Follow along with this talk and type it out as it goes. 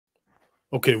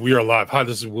Okay, we are live. Hi,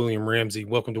 this is William Ramsey.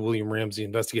 Welcome to William Ramsey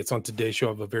Investigates. On today's show, I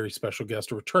have a very special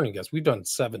guest, a returning guest. We've done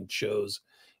 7 shows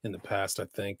in the past, I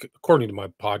think, according to my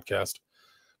podcast,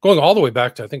 going all the way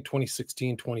back to, I think,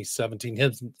 2016,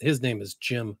 2017. His name is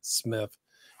Jim Smith.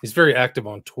 He's very active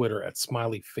on Twitter at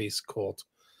Smiley Face Cult.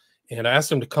 And I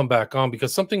asked him to come back on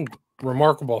because something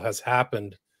remarkable has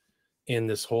happened in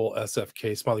this whole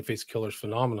SFK, Smiley Face Killers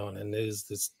phenomenon, and it is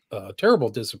this terrible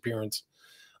disappearance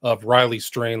of Riley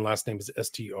Strain, last name is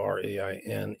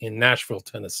Strain, in Nashville,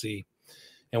 Tennessee.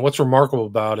 And what's remarkable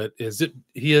about it is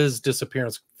his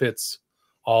disappearance fits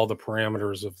all the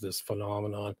parameters of this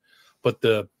phenomenon. But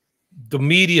the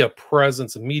media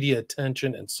presence and media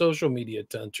attention and social media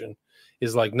attention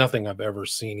is like nothing I've ever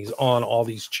seen. He's on all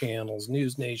these channels,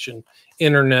 News Nation,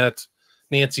 Internet,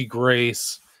 Nancy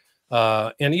Grace,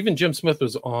 and even Jim Smith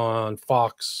was on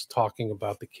Fox talking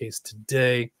about the case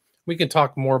today. We can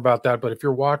talk more about that, but if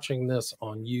you're watching this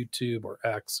on YouTube or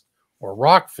X or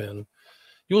Rockfin,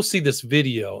 you'll see this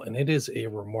video, and it is a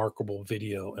remarkable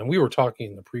video. And we were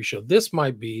talking in the pre-show. This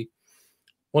might be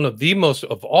one of the most,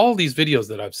 of all these videos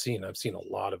that I've seen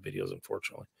a lot of videos,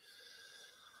 unfortunately.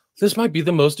 This might be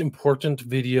the most important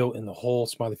video in the whole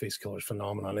Smiley Face Killers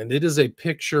phenomenon. And it is a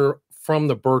picture from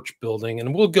the Birch Building.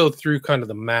 And we'll go through kind of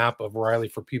the map of Riley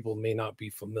for people who may not be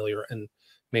familiar and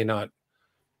may not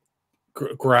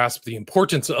grasp the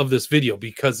importance of this video,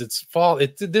 because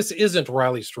this isn't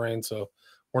Riley Strain, so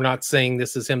we're not saying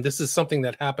this is him. This is something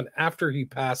that happened after he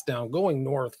passed down, going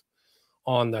north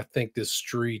on, I think, this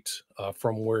street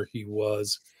from where he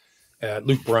was at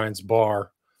Luke Bryan's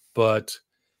bar. But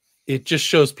it just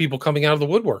shows people coming out of the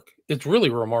woodwork. It's really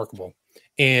remarkable.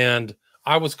 And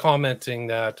I was commenting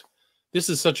that this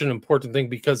is such an important thing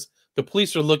because the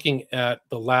police are looking at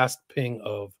the last ping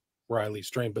of Riley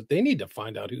Strain, but they need to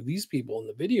find out who these people in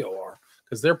the video are,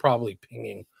 because they're probably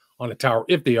pinging on a tower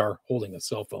if they are holding a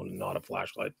cell phone and not a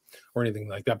flashlight or anything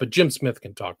like that. But Jim Smith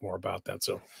can talk more about that.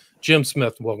 So Jim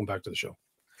Smith, welcome back to the show.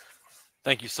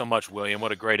 Thank you so much, William.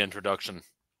 What a great introduction.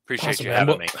 Appreciate Awesome, you man.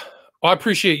 having me. Well, I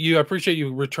appreciate you. I appreciate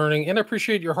you returning, and I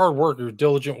appreciate your hard work, your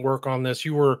diligent work on this.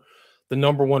 You were the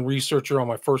 #1 researcher on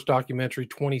my first documentary,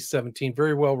 2017.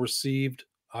 Very well received.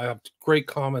 I have great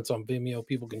comments on Vimeo.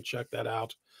 People can check that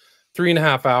out.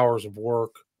 3.5 hours of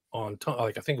work on,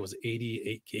 like, I think it was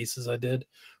 88 cases I did,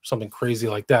 something crazy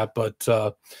like that. But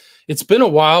it's been a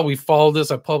while. We followed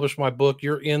this. I published my book.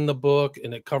 You're in the book,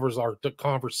 and it covers our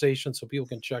conversation, so people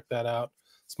can check that out.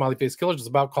 Smiley Face Killers is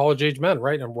about college-age men,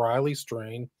 right? And Riley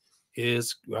Strain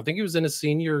is, I think he was in his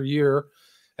senior year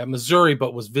at Missouri,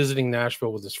 but was visiting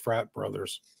Nashville with his frat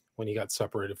brothers when he got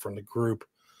separated from the group.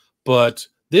 But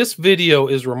this video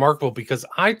is remarkable because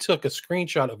I took a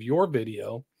screenshot of your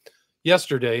video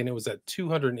yesterday, and it was at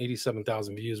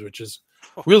 287,000 views, which is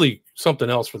really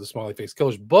something else for the Smiley Face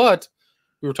Killers. But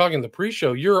we were talking in the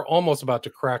pre-show, you're almost about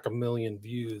to crack 1 million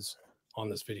views on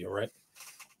this video, right?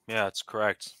 Yeah, that's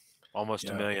correct. Almost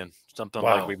 1 million. Something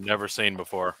Wow. like we've never seen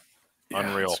before.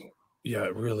 Unreal. Yeah,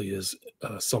 it really is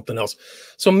something else.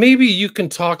 So maybe you can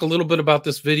talk a little bit about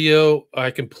this video.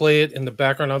 I can play it in the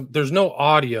background. There's no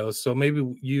audio, so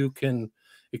maybe you can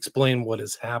explain what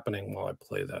is happening while I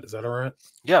play that. Is that all right?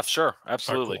 Yeah, sure.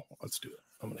 Absolutely. Right, cool. Let's do it.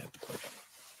 I'm going to have to play that.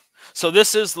 So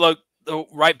this is like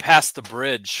right past the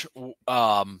bridge,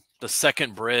 the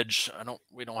second bridge.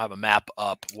 We don't have a map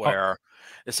up where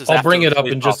this is. I'll bring it up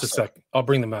in just a second. I'll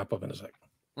bring the map up in a second.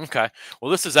 Okay. Well,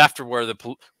 this is after where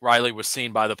Riley was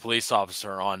seen by the police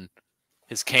officer on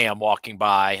his cam walking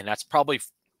by, and that's probably,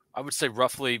 I would say,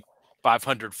 roughly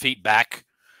 500 feet back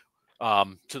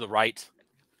to the right.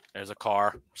 There's a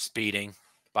car speeding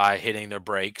by hitting their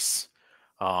brakes.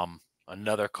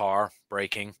 Another car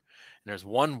braking. And there's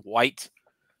one white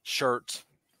shirt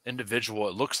individual,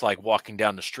 it looks like, walking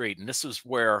down the street. And this is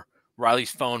where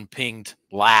Riley's phone pinged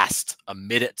last a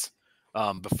minute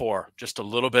before, just a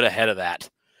little bit ahead of that.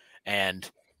 And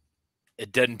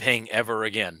it didn't ping ever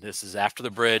again. This is after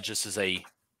the bridge. This is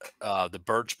the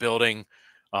Birch Building.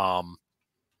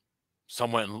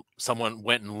 Someone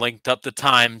went and linked up the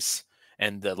times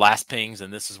and the last pings,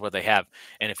 and this is what they have.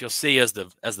 And if you'll see as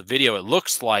the video, it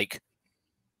looks like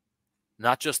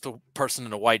not just the person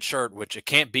in a white shirt, which it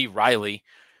can't be Riley,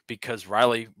 because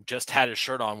Riley just had his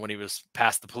shirt on when he was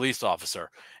past the police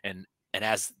officer. And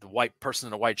as the white person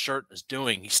in a white shirt is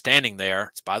doing, he's standing there.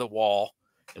 It's by the wall.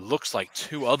 It looks like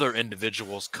 2 other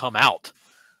individuals come out,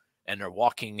 and they're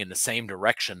walking in the same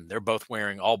direction. They're both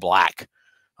wearing all black.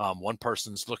 One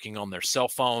person's looking on their cell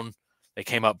phone. They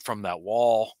came up from that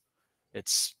wall.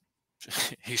 It's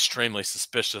extremely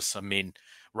suspicious. I mean,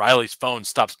 Riley's phone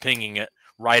stops pinging it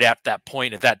right at that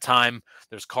point. At that time,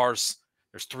 there's cars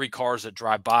There's 3 cars that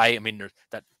drive by. I mean,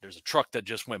 there's a truck that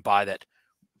just went by that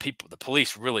the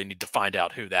police really need to find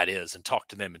out who that is and talk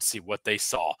to them and see what they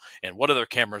saw and what other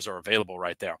cameras are available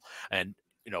right there. And,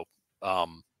 you know,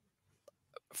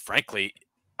 frankly,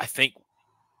 I think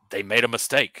they made a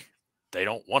mistake. They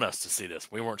don't want us to see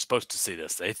this. We weren't supposed to see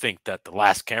this. They think that the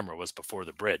last camera was before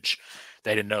the bridge.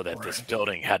 They didn't know that this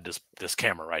building had this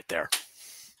camera right there.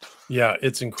 Yeah,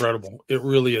 it's incredible. It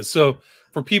really is. So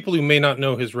for people who may not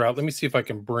know his route, let me see if I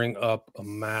can bring up a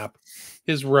map.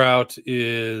 His route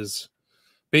is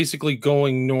basically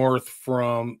going north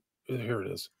from, here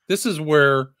it is. This is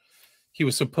where he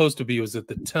was supposed to be. It was at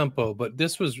the Tempo, but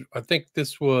I think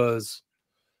this was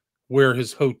where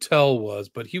his hotel was,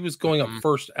 but he was going up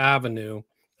First Avenue,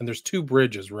 and there's 2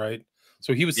 bridges, right?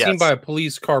 So he was seen by a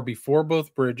police car before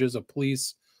both bridges. A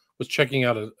police was checking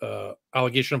out a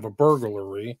allegation of a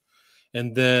burglary,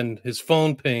 and then his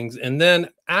phone pings, and then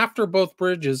after both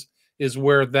bridges is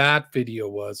where that video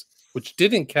was, which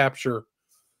didn't capture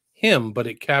him, but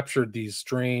it captured these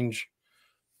strange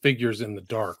figures in the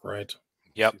dark, right?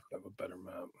 Yep. I have a better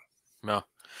map. No,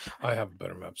 I have a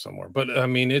better map somewhere, but I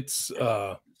mean, it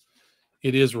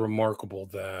is remarkable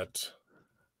that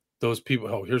those people.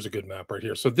 Oh, here's a good map right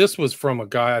here. So this was from a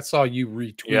guy. I saw you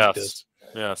retweet this.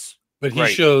 Yes. But he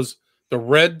shows the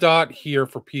red dot here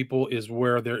for people is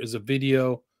where there is a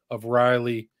video of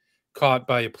Riley caught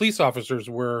by police officers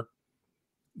where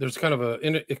there's kind of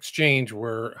an exchange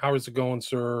where, how is it going,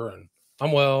 sir? And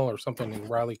I'm well, or something. And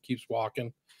Riley keeps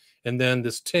walking. And then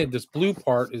this blue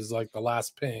part is like the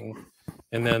last ping.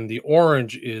 And then the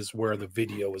orange is where the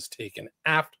video was taken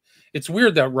after. It's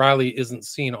weird that Riley isn't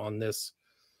seen on this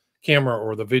camera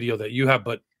or the video that you have,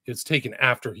 but it's taken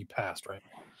after he passed, right?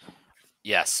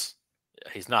 Yes.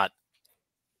 He's not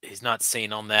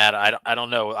seen on that. I don't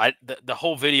know. The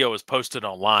whole video is posted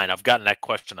online. I've gotten that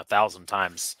question 1,000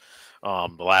 times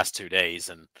the last 2 days,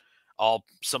 and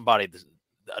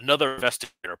another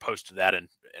investigator posted that, and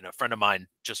a friend of mine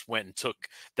just went and took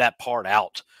that part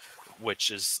out,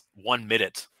 which is 1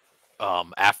 minute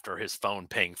after his phone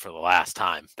pinged for the last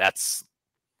time. That's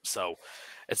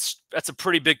a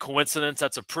pretty big coincidence.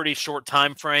 That's a pretty short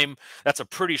time frame. That's a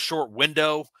pretty short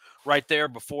window right there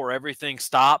before everything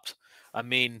stopped. I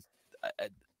mean,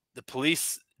 the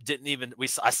police didn't even.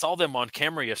 I saw them on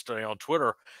camera yesterday on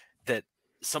Twitter that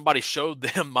somebody showed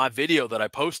them my video that I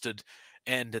posted,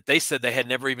 and that they said they had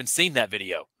never even seen that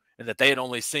video, and that they had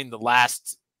only seen the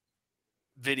last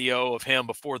video of him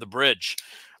before the bridge.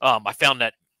 I found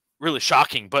that really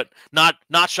shocking, but not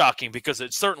shocking, because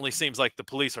it certainly seems like the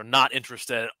police are not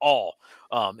interested at all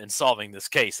in solving this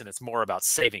case, and it's more about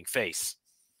saving face.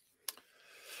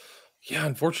 Yeah,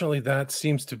 unfortunately, that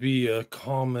seems to be a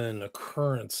common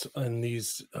occurrence in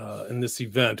in this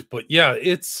event. But yeah,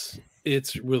 it's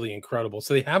really incredible.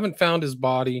 So they haven't found his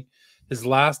body. His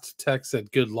last text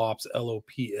said "Good Lops,"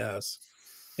 LOPS,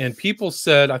 and people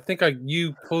said, I think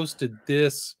you posted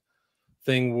this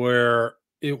thing where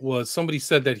it was somebody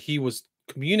said that he was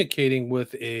communicating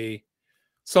with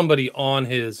somebody on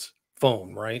his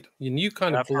phone, right? And you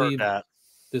kind of believe that.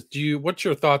 What's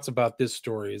your thoughts about this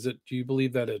story? Do you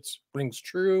believe that it rings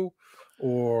true,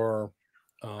 or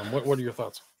what are your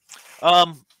thoughts?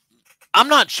 I'm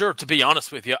not sure, to be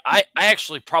honest with you. I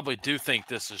actually probably do think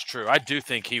this is true. I do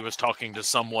think he was talking to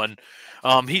someone.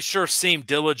 He sure seemed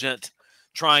diligent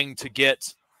trying to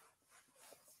get.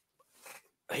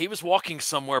 He was walking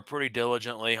somewhere pretty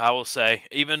diligently, I will say,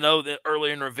 even though that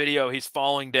earlier in the video he's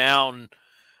falling down.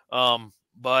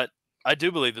 But I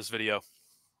do believe this video.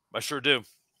 I sure do.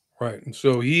 Right. And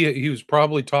so he was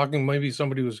probably talking. Maybe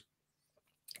somebody was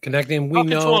connecting him. We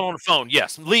know to him on the phone.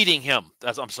 Yes, leading him.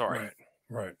 I'm sorry.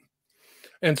 Right.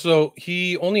 And so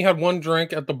he only had 1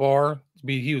 drink at the bar.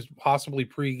 He was possibly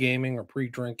pre-gaming or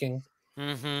pre-drinking.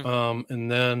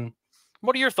 And then,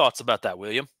 what are your thoughts about that,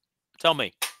 William? Tell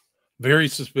me. Very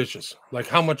suspicious. Like,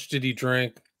 how much did he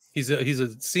drink? He's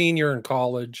a senior in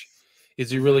college. Is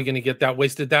he really going to get that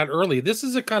wasted that early? This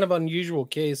is a kind of unusual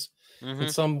case in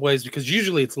some ways, because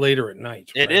usually it's later at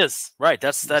night. Right? It is, right.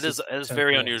 That is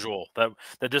very unusual. That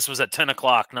this was at 10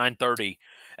 o'clock, 9:30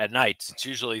 at night. It's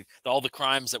usually all the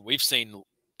crimes that we've seen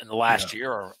in the last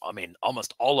year are, I mean,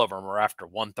 almost all of them are after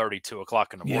 1:30, 2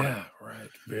 o'clock in the morning. Yeah, right.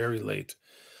 Very late.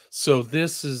 So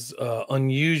this is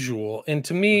unusual. And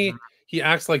to me, he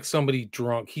acts like somebody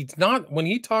drunk. He's not, when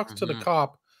he talks to the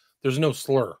cop, there's no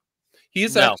slur. He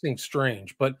is acting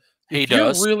strange, but if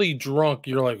you're really drunk,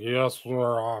 you're like, yes,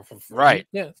 we're off. Right.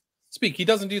 Yeah. He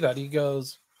doesn't do that. He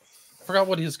goes, I forgot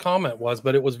what his comment was,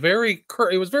 but it was very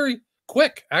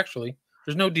quick, actually.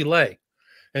 There's no delay.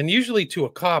 And usually to a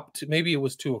cop, maybe it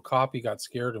was to a cop, he got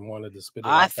scared and wanted to spit it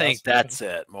I out think faster. that's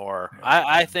it more.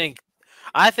 I think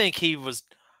he was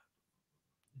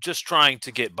just trying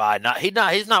to get by.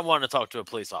 He's not wanting to talk to a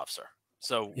police officer.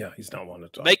 So Yeah, he's not wanting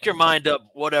to talk. make your mind up,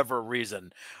 whatever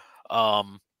reason.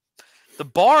 The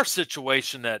bar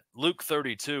situation at Luke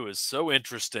 32 is so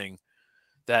interesting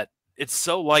that it's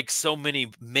so like so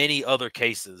many other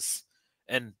cases.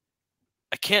 And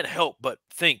I can't help but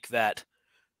think that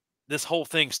this whole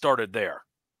thing started there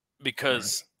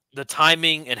because the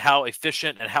timing and how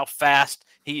efficient and how fast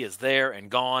he is there and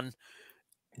gone.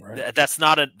 Right. That's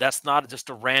not just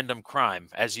a random crime,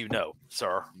 as you know,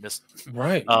 sir.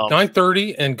 Right.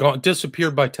 9:30 and gone,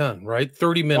 disappeared by 10, right?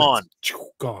 30 minutes.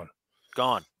 Gone.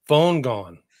 Gone. Phone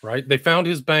gone, right? They found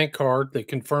his bank card. They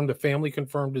confirmed, the family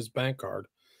confirmed his bank card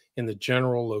in the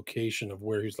general location of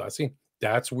where he was last seen.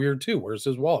 That's weird too. Where's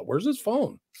his wallet? Where's his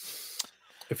phone?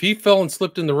 If he fell and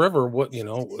slipped in the river, what,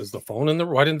 was the phone in there?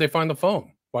 Why didn't they find the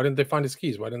phone? Why didn't they find his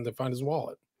keys? Why didn't they find his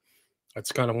wallet?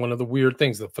 That's kind of one of the weird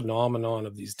things. The phenomenon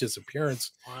of these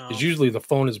disappearances is usually the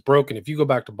phone is broken. If you go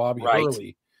back to Bobby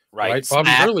Hurley, right? Bobby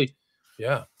Hurley,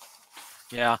 yeah.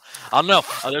 I don't know.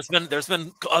 There's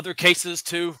been other cases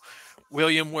too,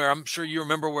 William, where I'm sure you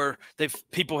remember where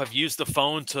people have used the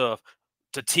phone to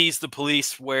tease the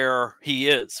police where he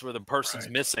is, where the person's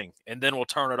missing, and then we'll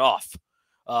turn it off.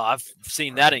 I've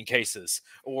seen that in cases,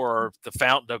 or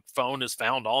the phone is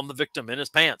found on the victim in his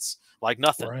pants, like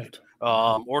nothing,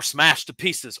 or smashed to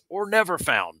pieces, or never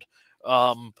found,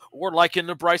 or like in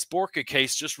the Bryce Borka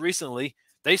case just recently,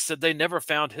 they said they never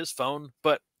found his phone,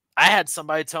 but I had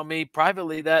somebody tell me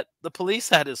privately that the police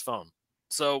had his phone.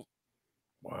 So,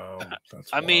 wow, that's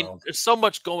I mean, there's so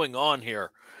much going on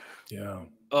here. Yeah.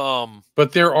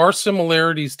 But there are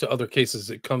similarities to other cases.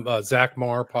 It Zach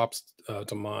Marr pops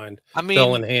to mind. I mean,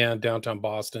 fell in hand, downtown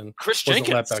Boston. Chris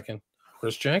Jenkins. Let back in.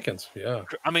 Chris Jenkins, yeah.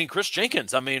 Chris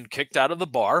Jenkins. Kicked out of the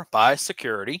bar by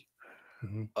security,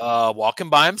 walking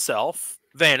by himself,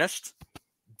 vanished.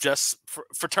 Just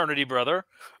fraternity brother,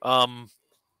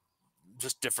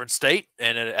 just different state,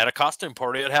 and at a costume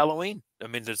party at Halloween. I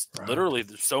mean, there's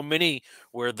so many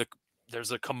where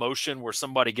there's a commotion where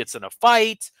somebody gets in a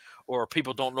fight or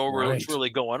people don't know what's really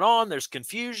going on. There's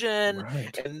confusion.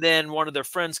 And then one of their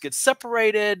friends gets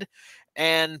separated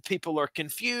and people are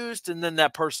confused. And then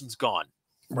that person's gone.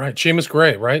 Right. Seamus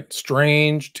Gray, right?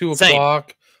 Strange, 2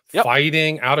 o'clock,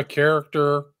 fighting, out of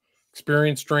character,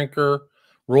 experienced drinker,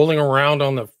 rolling around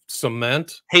on the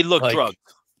cement. He looked drugged,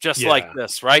 just like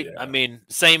this, right? Yeah. I mean,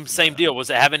 same deal. Was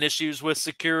it having issues with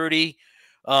security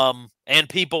and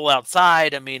people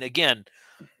outside? I mean, again,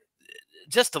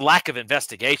 just a lack of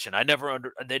investigation.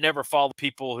 They never followed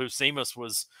people who Seamus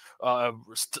was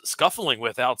scuffling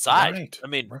with outside. I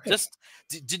mean,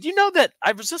 did you know that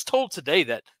I was just told today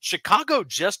that Chicago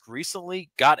just recently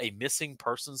got a missing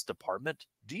persons department?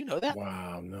 Do you know that?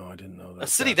 Wow, no, I didn't know that. A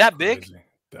city that big?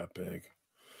 That big.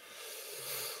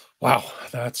 Wow,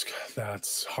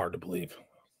 that's hard to believe.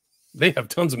 They have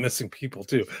tons of missing people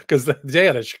too, because they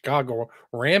had a Chicago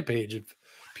rampage of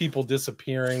people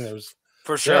disappearing. There's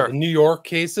for sure the New York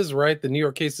cases, right? The New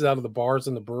York cases out of the bars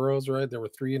and the boroughs, right? There were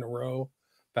 3 in a row,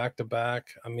 back to back.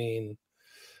 I mean,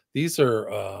 these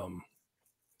are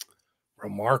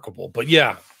remarkable. But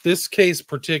yeah, this case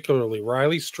particularly,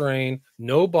 Riley Strain,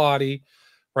 no body,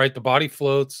 right? The body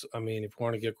floats. I mean, if you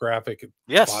want to get graphic,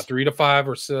 yes, 3 to 5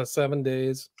 or 7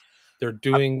 days. They're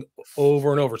doing over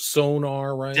and over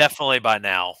sonar, right? Definitely by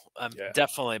now.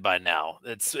 Definitely by now.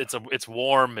 It's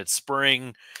warm. It's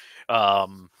spring.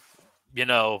 You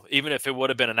know, even if it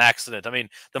would have been an accident, I mean,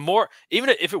 even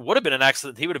if it would have been an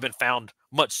accident, he would have been found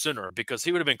much sooner because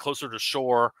he would have been closer to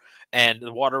shore and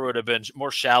the water would have been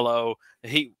more shallow.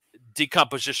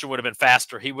 Decomposition would have been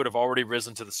faster. He would have already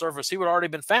risen to the surface. He would have already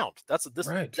been found.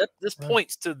 This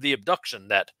points to the abduction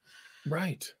that.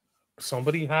 Right.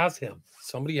 Somebody has him.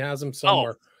 Somebody has him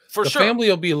somewhere. Oh, for sure. The family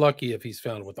will be lucky if he's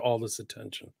found with all this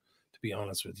attention, to be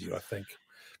honest with you, I think.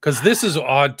 Because this is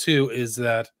odd, too, is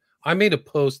that I made a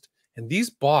post, and these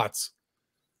bots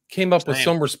came up with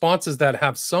some responses that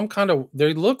have some kind of,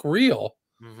 they look real,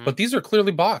 but these are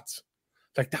clearly bots.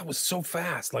 Like, that was so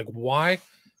fast. Like, why?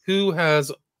 Who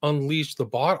has unleashed the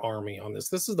bot army on this?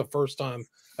 This is the first time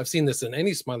I've seen this in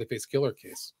any smiley face killer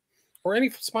case or any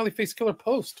smiley face killer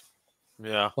post.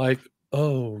 Yeah. Like,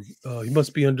 he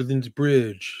must be under this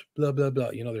bridge, blah, blah, blah.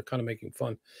 You know, they're kind of making fun.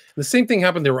 And the same thing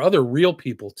happened. There were other real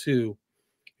people, too,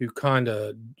 who kind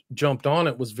of jumped on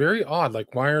it. It was very odd.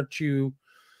 Like, why aren't you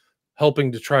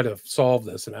helping to try to solve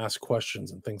this and ask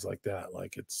questions and things like that?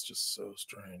 Like, it's just so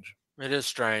strange. It is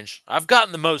strange. I've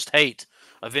gotten the most hate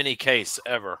of any case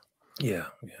ever. Yeah,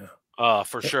 yeah.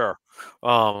 For sure.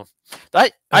 I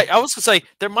was gonna say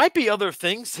there might be other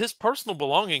things. His personal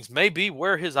belongings may be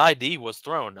where his ID was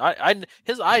thrown.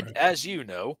 His ID, Right. as you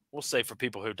know, we'll say for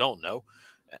people who don't know,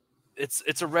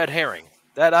 it's a red herring.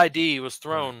 That ID was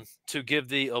thrown to give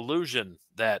the illusion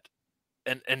that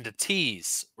and to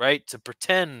tease, right? To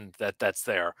pretend that that's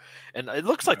there. And it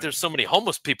looks like there's so many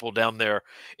homeless people down there.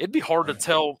 It'd be hard to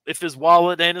tell if his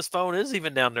wallet and his phone is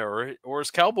even down there, or his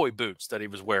cowboy boots that he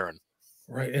was wearing.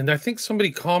 Right. And I think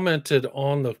somebody commented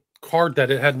on the card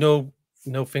that it had no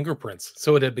fingerprints,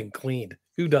 so it had been cleaned.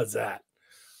 Who does that?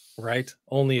 Right?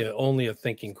 Only a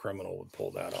thinking criminal would pull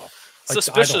that off. I don't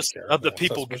Suspicious care, of the but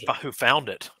people who found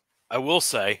it. I will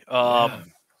say. Yeah.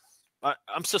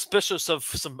 I'm suspicious of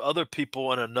some other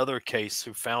people in another case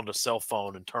who found a cell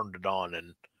phone and turned it on,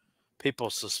 and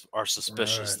people are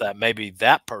suspicious that maybe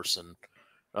that person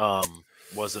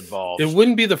was involved. It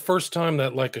wouldn't be the first time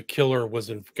that like a killer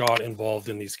got involved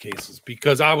in these cases,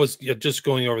 because I was just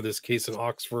going over this case in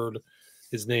Oxford.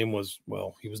 His name was,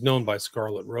 well, he was known by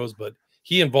Scarlet Rose, but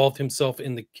he involved himself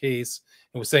in the case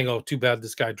and was saying, oh, too bad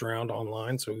this guy drowned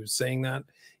online. So he was saying that.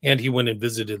 And he went and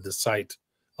visited the site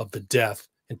of the death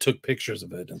and took pictures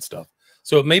of it and stuff.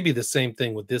 So it may be the same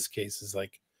thing with this case, is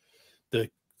like the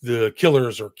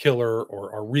killers or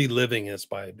are reliving this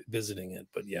by visiting it.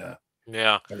 But yeah.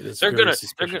 Yeah. They're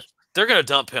gonna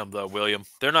dump him though, William.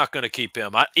 They're not gonna keep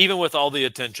him. Even with all the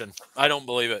attention. I don't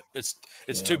believe it.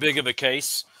 It's too big of a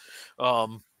case.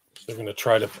 They're gonna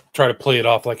try to play it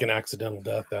off like an accidental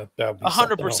death. That would be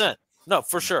 100%. No,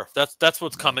 for sure. That's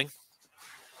what's coming.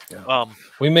 Yeah.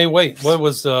 We may wait. What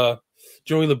was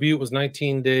Joey LaBute was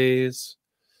 19 days.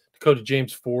 Dakota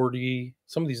James 40.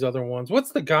 Some of these other ones.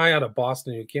 What's the guy out of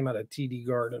Boston who came out of TD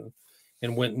Garden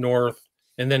and went north,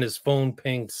 and then his phone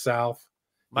pinged south?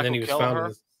 Michael and then he was Kelleher? found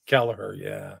in Kelleher.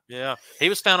 Yeah. Yeah. He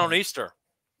was found on Easter.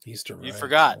 Easter. Right. You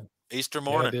forgot. Easter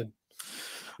morning. Yeah, I did.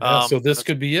 Yeah, so this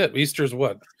could be it. Easter's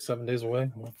what? 7 days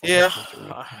away? Yeah.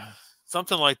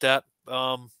 Something like that.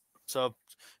 So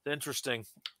interesting.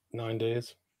 9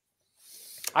 days.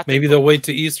 Maybe they'll wait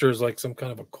to Easter as like some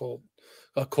kind of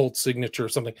a cult signature or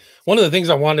something. One of the things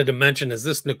I wanted to mention is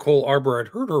this Nicole Arbor. I'd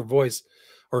heard her voice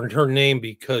or her name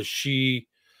because she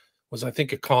was, I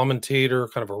think, a commentator,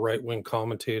 kind of a right-wing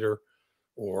commentator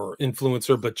or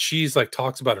influencer, but she's like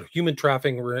talks about a human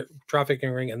trafficking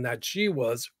ring and that she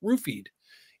was roofied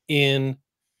in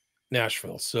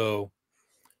Nashville. So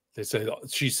they say,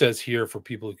 she says here, for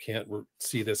people who can't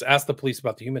see this, ask the police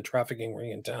about the human trafficking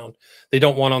ring in town. They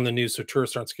don't want on the news so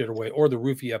tourists aren't scared away, or the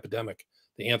roofie epidemic.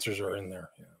 The answers are in there.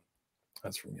 Yeah.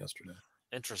 That's from yesterday.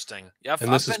 Interesting. Yeah.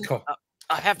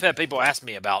 I have had people ask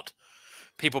me about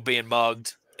people being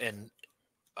mugged in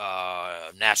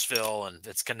Nashville and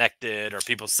it's connected, or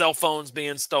people's cell phones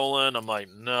being stolen. I'm like,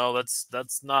 no,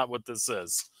 that's not what this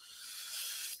is.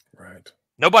 Right.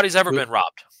 Nobody's ever been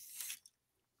robbed.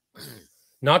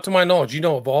 Not to my knowledge. You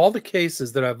know, of all the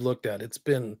cases that I've looked at, it's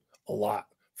been a lot.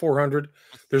 400.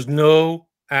 There's no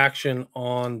action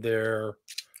on their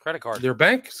credit card, their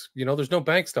banks. You know, there's no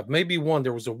bank stuff. Maybe one.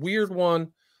 There was a weird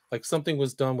one, like something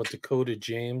was done with Dakota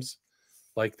James.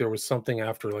 Like there was something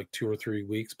after like 2 or 3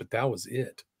 weeks, but that was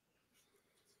it.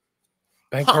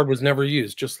 Bank card was never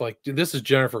used. Just like this is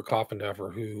Jennifer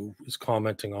Coffendaffer, who is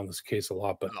commenting on this case a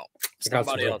lot, but I got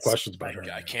some real questions about her.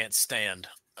 I can't stand.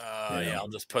 Yeah, I'll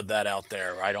just put that out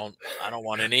there. I don't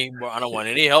want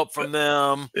any help from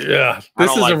them. Yeah.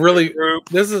 This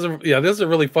is a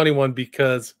really funny one,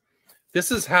 because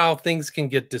this is how things can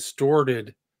get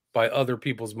distorted by other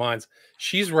people's minds.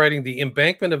 She's writing the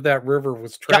embankment of that river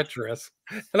was treacherous.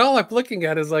 Yep. And all I'm looking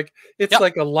at is like, it's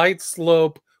like a light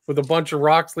slope with a bunch of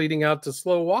rocks leading out to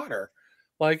slow water.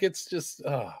 Like it's just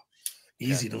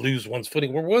easy to lose one's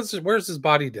footing. Where's his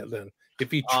body then? If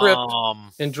he tripped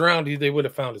and drowned, they would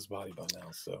have found his body by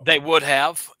now. So they would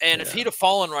have. And if he'd have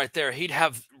fallen right there, he'd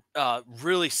have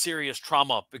really serious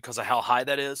trauma because of how high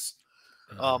that is.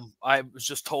 I was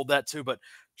just told that too. But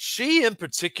she in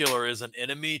particular is an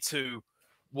enemy to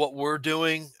what we're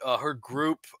doing. Her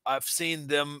group, I've seen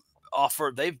them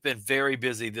offer. They've been very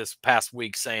busy this past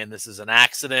week saying this is an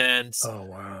accident. Oh,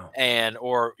 wow.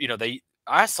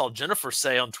 I saw Jennifer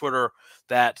say on Twitter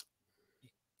that,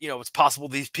 it's possible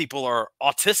these people are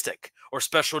autistic or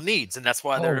special needs, and that's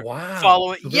why they're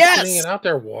following. So they're putting it out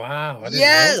there. Wow. I didn't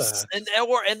know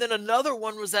that. And then another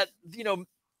one was that,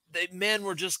 men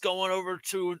were just going over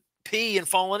to pee and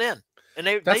falling in.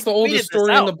 And that's the oldest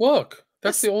story in the book.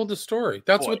 That's the oldest story.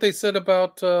 That's what they said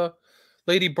about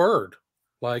Lady Bird.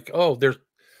 Like, oh, they're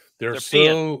so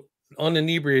peeing.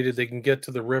 Uninebriated they can get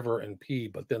to the river and pee,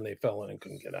 but then they fell in and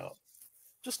couldn't get out.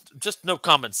 Just no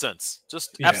common sense.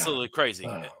 Just absolutely crazy.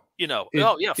 You know, It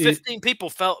oh yeah, it 15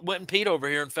 people went and peed over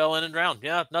here and fell in and drowned.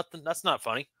 Yeah, nothing. That's not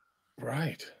funny.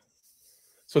 right.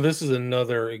 So this is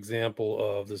another example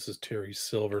of this is Terry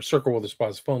Silver. Circle where the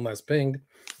spot's phone last pinged,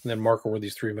 and then marker where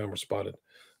these three men were spotted.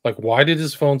 Like, why did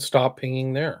his phone stop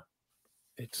pinging there?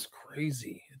 It's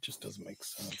crazy. It just doesn't make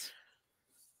sense.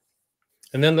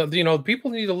 And then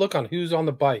people need to look on who's on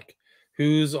the bike,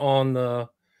 who's on the,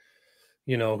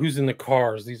 who's in the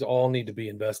cars. These all need to be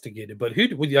investigated. But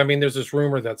I mean, there's this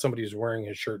rumor that somebody is wearing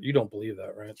his shirt. You don't believe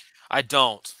that, right? I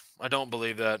don't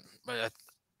believe that. But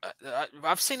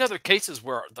I've seen other cases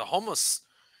where the homeless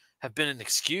have been an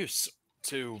excuse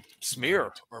to smear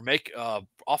Right. or make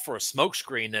offer a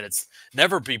smokescreen, and it's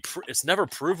never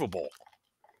provable,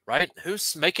 right?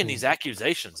 Who's making these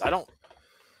accusations? I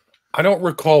don't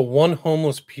recall one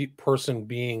homeless person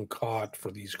being caught for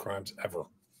these crimes ever.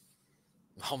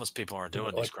 Homeless people aren't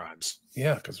doing these crimes.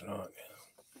 Yeah, because they're not.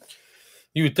 Yeah.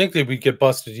 You would think they would get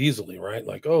busted easily, right?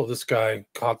 Like, oh, this guy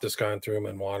caught this guy and threw him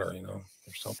in water, or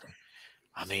something.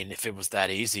 I mean, if it was that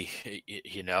easy,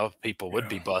 people would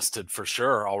be busted for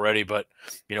sure already. But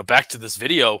back to this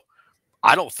video,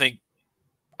 I don't think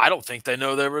they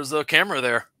know there was a camera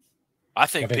there. I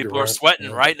think people are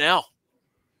sweating right now.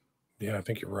 Yeah, I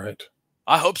think you're right.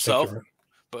 I hope so. Right.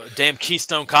 But damn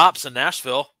Keystone cops in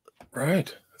Nashville,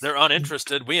 right? They're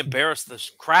uninterested. We embarrassed the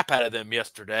crap out of them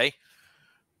yesterday.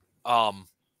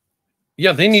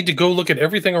 Yeah, they need to go look at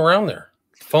everything around there.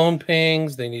 Phone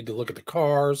pings. They need to look at the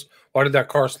cars. Why did that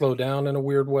car slow down in a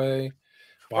weird way?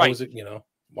 Why was it,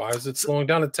 why is it slowing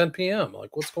down at 10 p.m.?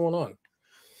 Like, what's going on?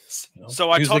 So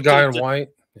I talked to the guy in white.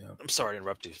 Yeah. I'm sorry to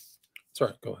interrupt you.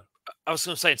 Sorry, go ahead. I was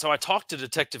going to say, so I talked to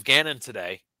Detective Gannon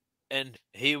today, and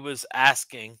he was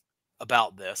asking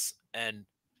about this and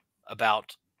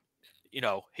about,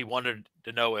 he wanted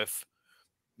to know if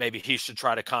maybe he should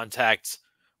try to contact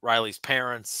Riley's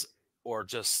parents or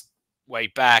just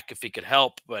wait back if he could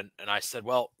help. And I said,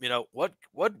 well, what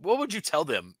would you tell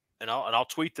them? And I'll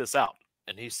tweet this out.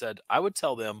 And he said, I would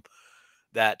tell them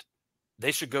that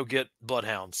they should go get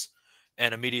bloodhounds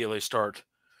and immediately start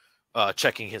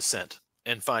checking his scent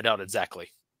and find out exactly.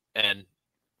 And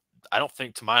I don't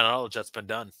think, to my knowledge, that's been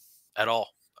done at all.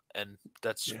 And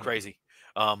that's crazy.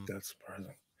 That's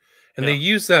surprising. And they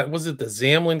used that, was it the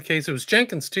Zamlin case? It was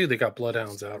Jenkins too. They got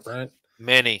bloodhounds out, right?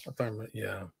 Many.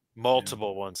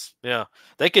 Multiple ones. Yeah.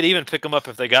 They could even pick them up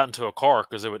if they got into a car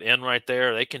because it would end right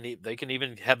there. They can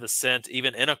even have the scent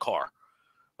even in a car.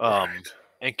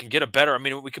 And can get a better. I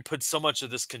mean, we could put so much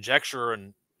of this conjecture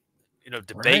and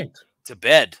debate to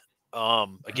bed.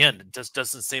 Again, it just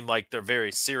doesn't seem like they're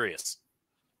very serious.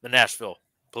 The Nashville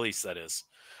police, that is.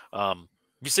 Have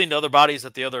you seen the other bodies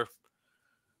at the other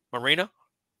marina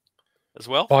as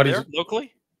well? Bodies there,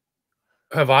 locally?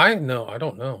 Have I? No, I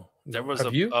don't know. There was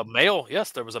a male.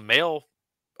 Yes, there was a male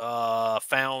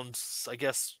found, I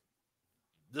guess,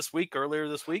 earlier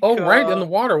this week. Oh, right, in the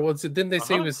water. Didn't they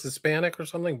say he was Hispanic or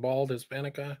something? Bald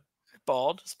Hispanic guy?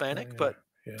 Bald Hispanic, but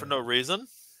for no reason,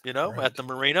 at the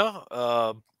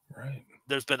marina.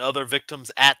 There's been other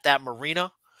victims at that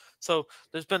marina. So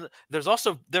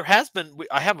there has been,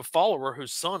 I have a follower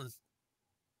whose son,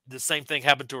 the same thing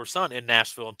happened to her son in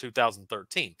Nashville in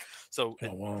 2013. So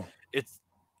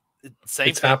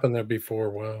it's happened there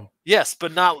before. Wow. Yes,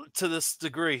 but not to this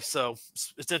degree. So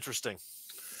it's interesting.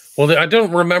 Well, I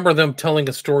don't remember them telling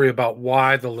a story about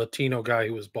why the Latino guy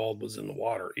who was bald was in the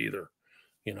water either.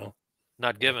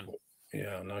 Not given.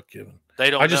 Yeah, not given. They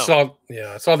don't.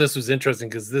 I saw this was interesting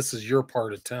because this is your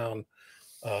part of town.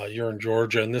 You're in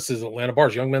Georgia, and this is Atlanta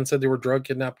bars. Young men said they were drugged,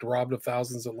 kidnapped, robbed of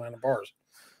thousands of Atlanta bars.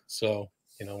 So,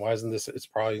 why isn't this? It's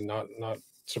probably not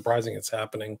surprising it's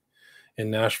happening in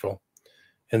Nashville.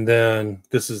 And then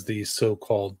this is the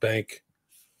so-called bank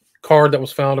card that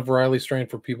was found of Riley Strain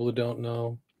for people who don't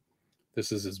know.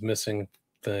 This is his missing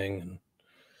thing. And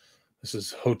this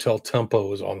is Hotel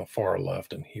Tempo is on the far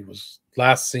left, and he was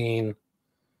last seen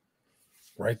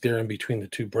right there in between the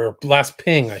two. Last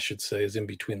ping, I should say, is in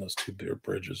between those two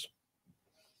bridges.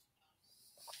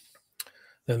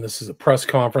 Then this is a press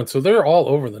conference. So they're all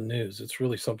over the news. It's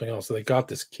really something else. So they got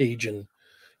this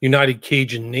United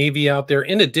Cajun Navy out there,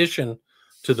 in addition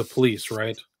to the police,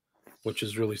 right? Which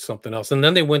is really something else. And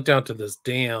then they went down to this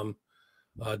dam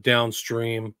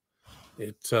downstream.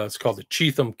 It's called the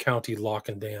Cheatham County Lock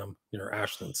and Dam near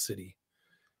Ashland City.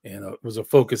 And it was a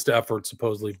focused effort,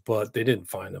 supposedly, but they didn't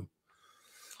find him.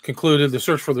 Concluded the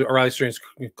search for the Riley Strains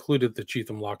concluded the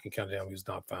Cheatham Lock and County Dam was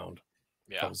not found.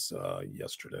 Yeah. That was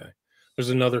yesterday.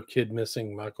 There's another kid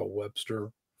missing, Michael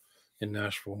Webster, in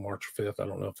Nashville, March 5th. I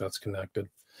don't know if that's connected.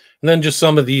 And then just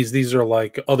some of these are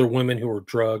like other women who were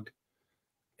drugged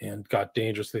and got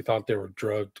dangerous. They thought they were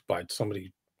drugged by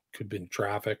somebody could have been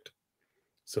trafficked.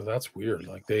 So that's weird.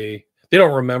 Like they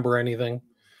don't remember anything.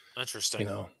 Interesting.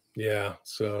 Yeah.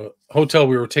 So hotel,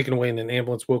 we were taken away in an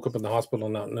ambulance, woke up in the hospital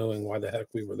not knowing why the heck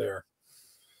we were there.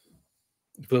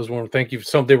 Those weren't, thank you.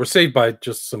 They were saved by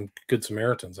just some good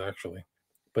Samaritans, actually.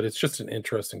 But it's just an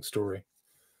interesting story.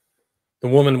 The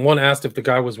one asked if the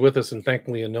guy was with us, and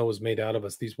thankfully a no was made out of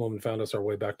us. These women found us our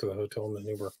way back to the hotel in the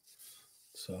Uber.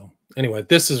 So anyway,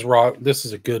 this is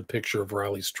a good picture of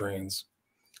Riley Strain's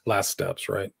last steps,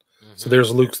 right? Mm-hmm. So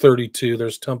there's Luke's 32.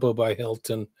 There's Tempo by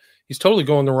Hilton. He's totally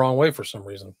going the wrong way for some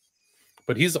reason.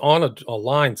 But he's on a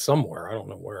line somewhere. I don't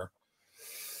know where.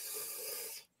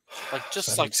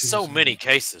 Like so many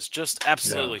cases, just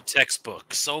absolutely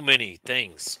textbook. So many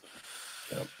things.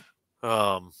 Yep.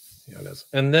 Yeah, it is.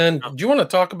 And then, do you want to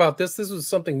talk about this? This was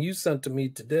something you sent to me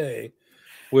today,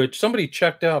 which somebody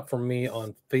checked out from me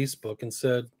on Facebook and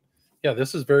said, "Yeah,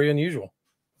 this is very unusual."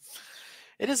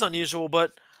 It is unusual,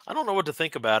 but I don't know what to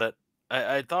think about it.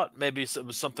 I thought maybe it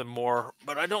was something more,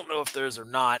 but I don't know if there is or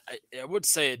not. I would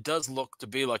say it does look to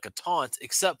be like a taunt,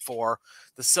 except for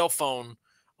the cell phone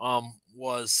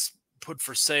was put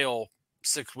for sale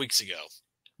 6 weeks ago.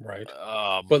 Right.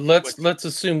 But let's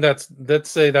assume let's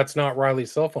say that's not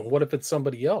Riley's cell phone. What if it's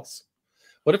somebody else?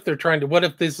 What if what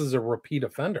if this is a repeat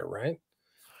offender, right?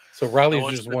 So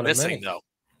Riley's just one of many. Though.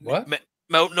 What?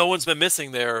 No one's been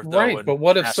missing there. Right. But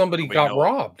what if somebody got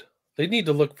robbed? They need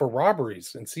to look for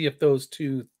robberies and see if those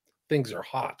two things are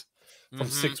hot from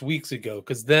 6 weeks ago,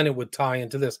 because then it would tie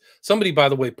into this. Somebody, by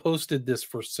the way, posted this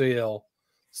for sale.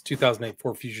 It's 2008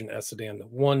 Ford Fusion S sedan,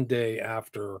 one day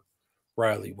after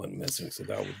Riley went missing. So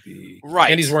that would be right.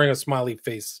 And he's wearing a smiley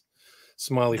face.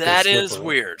 That is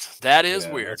weird. That is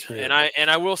weird. And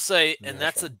I will say, and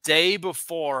that's a day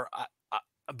before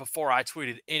I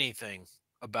tweeted anything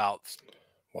about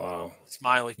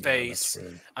smiley face.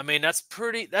 I mean,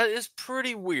 that is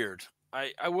pretty weird.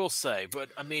 I will say, but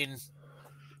I mean,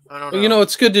 I don't know.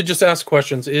 It's good to just ask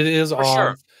questions. It is odd.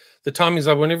 Sure. The timing's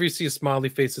like whenever you see a smiley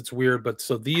face, it's weird. But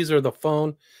so these are the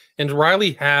phone, and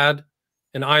Riley had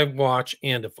an iWatch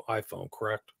and an iPhone,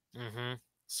 correct? Mm-hmm.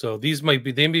 So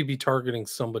they may be targeting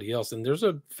somebody else. And there's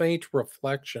a faint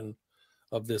reflection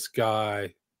of this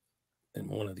guy in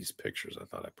one of these pictures. I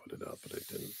thought I put it up, but I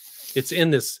didn't. It's in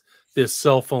this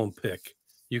cell phone pic.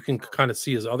 You can kind of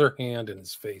see his other hand and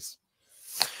his face.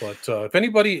 But if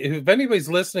anybody's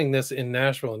listening this in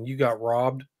Nashville and you got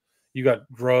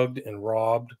drugged and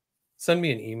robbed, send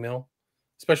me an email,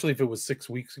 especially if it was 6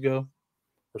 weeks ago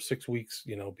or 6 weeks,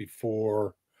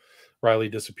 before Riley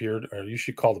disappeared. Or you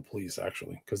should call the police,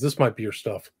 actually, because this might be your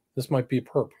stuff. This might be a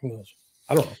perp. Who knows?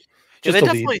 I don't know. Yeah, they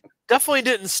definitely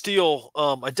didn't steal.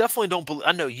 I definitely don't believe.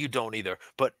 I know you don't either,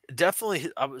 but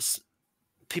definitely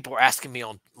people were asking me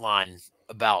online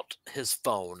about his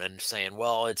phone and saying,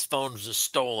 well, his phone was just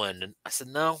stolen. And I said,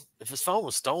 no, if his phone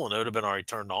was stolen, it would have been already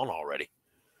turned on already.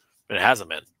 But it hasn't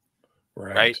been.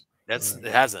 Right? It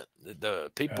hasn't. The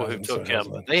people who took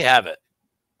him, they have it.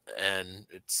 And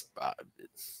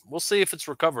we'll see if it's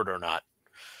recovered or not.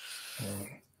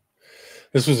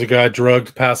 This was a guy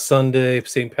drugged past Sunday,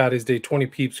 St. Patty's Day, 20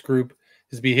 Peeps group.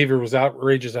 His behavior was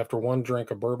outrageous after one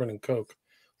drink of bourbon and Coke.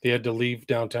 They had to leave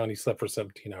downtown. He slept for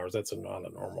 17 hours. That's not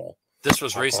a normal. This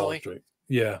was recently? Drink.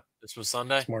 Yeah. This was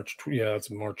Sunday? It's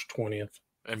March 20th.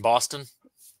 In Boston?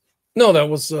 No, that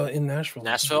was in Nashville.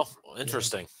 Nashville?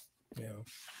 Interesting.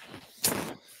 Yeah.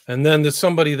 And then this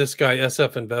guy,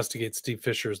 SF Investigates, Steve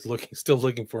Fisher, is still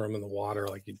looking for him in the water,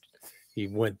 like he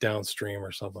went downstream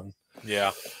or something.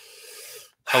 Yeah.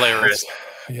 Hilarious.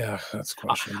 That's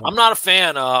questionable. I'm not a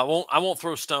fan. I won't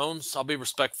throw stones. I'll be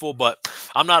respectful, but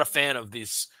I'm not a fan of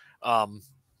these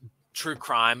true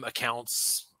crime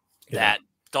accounts that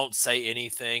don't say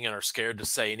anything and are scared to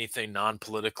say anything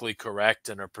non-politically correct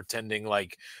and are pretending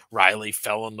like Riley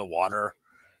fell in the water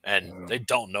and they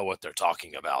don't know what they're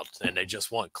talking about and they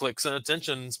just want clicks and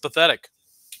attention. It's pathetic.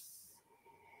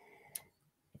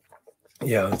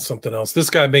 Yeah, that's something else. This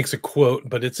guy makes a quote,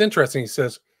 but it's interesting. He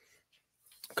says,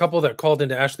 a couple that called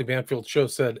into Ashley Banfield's show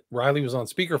said Riley was on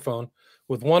speakerphone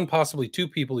with one, possibly two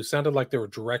people who sounded like they were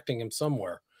directing him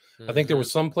somewhere. I think there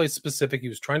was some place specific he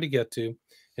was trying to get to,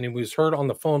 and he was heard on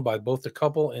the phone by both the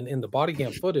couple, and in the body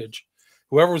cam footage,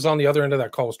 whoever was on the other end of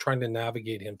that call was trying to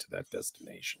navigate him to that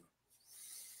destination.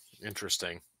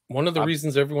 Interesting. One of the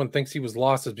reasons everyone thinks he was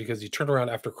lost is because he turned around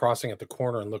after crossing at the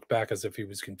corner and looked back as if he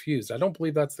was confused. I don't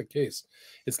believe that's the case.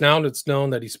 It's known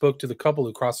that he spoke to the couple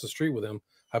who crossed the street with him.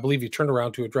 I believe he turned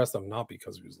around to address them, not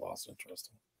because he was lost.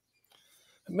 Interesting.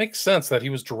 It makes sense that he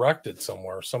was directed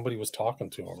somewhere. Somebody was talking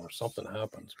to him or something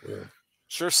happened. It's weird.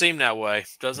 Sure seemed that way.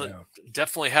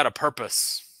 Definitely had a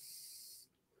purpose.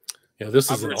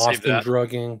 This I've is an received Austin that.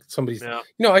 drugging. Somebody's,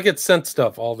 Yeah. I get sent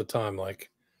stuff all the time. Like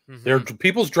there are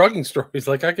people's drugging stories.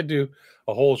 Like I could do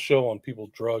a whole show on people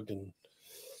drugged and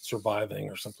surviving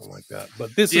or something like that.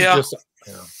 But this is just,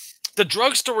 the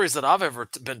drug stories that I've ever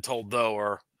been told though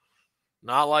are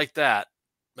not like that.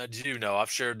 As you know,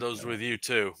 I've shared those with you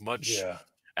too. Much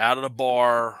out of the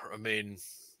bar. I mean,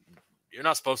 you're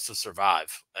not supposed to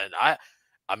survive. And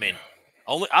I mean,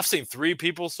 I've seen 3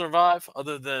 people survive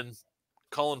other than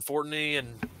Colin Fortney and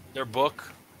their book,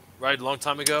 right, a long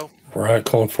time ago. Right,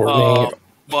 Colin Fortney,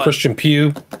 Christian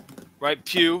Pugh. Right,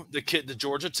 Pugh, the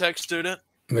Georgia Tech student.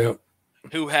 Yep.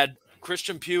 Who had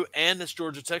Christian Pugh and this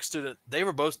Georgia Tech student, they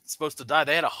were both supposed to die.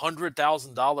 They had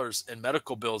 $100,000 in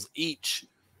medical bills each,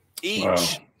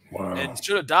 Wow. And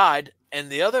should have died. And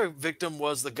the other victim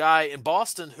was the guy in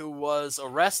Boston who was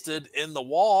arrested in the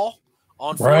wall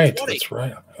on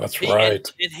 420. That's right.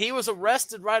 And he was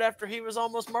arrested right after he was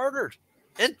almost murdered.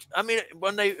 And I mean,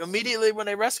 when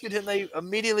they rescued him, they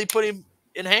immediately put him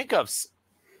in handcuffs.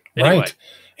 Anyway. Right.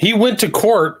 He went to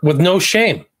court with no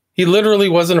shame. He literally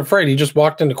wasn't afraid. He just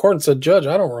walked into court and said, "Judge,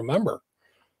 I don't remember.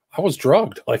 I was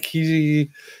drugged." Like he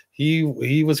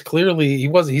was clearly,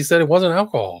 he said it wasn't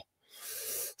alcohol.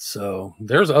 So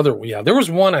there's other, there was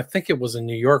one, I think it was in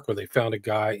New York, where they found a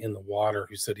guy in the water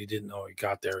who said he didn't know he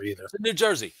got there either. New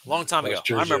Jersey, a long time ago.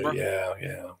 Jersey, I remember.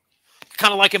 Yeah.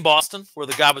 Kind of like in Boston, where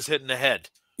the guy was hit in the head.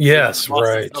 Yes,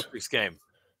 right. Celtics game.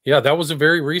 Yeah, that was a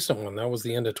very recent one. That was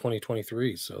the end of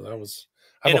 2023. So that was,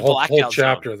 I have a whole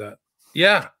chapter of that.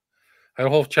 Yeah. I had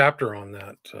a whole chapter on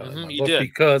that you did.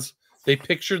 Because they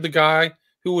pictured the guy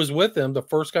who was with him, the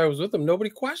first guy who was with him.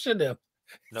 Nobody questioned him.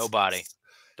 Nobody.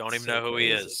 Don't even know who he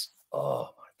is. Oh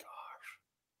my gosh.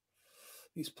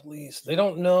 These police, they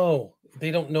don't know. They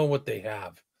don't know what they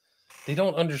have. They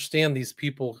don't understand these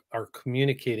people are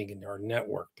communicating in our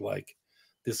network. Like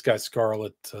this guy,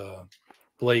 Scarlett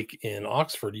Blake in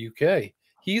Oxford, UK.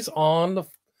 He's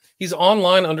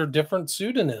online under different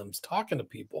pseudonyms talking to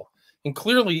people. And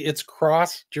clearly it's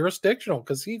cross-jurisdictional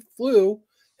because he flew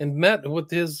and met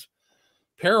with his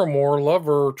paramour,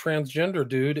 lover, transgender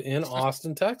dude in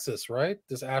Austin, Texas, right?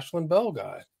 This Ashland Bell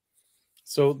guy.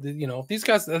 So, these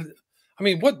guys, I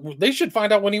mean, what they should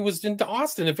find out when he was into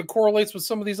Austin if it correlates with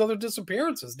some of these other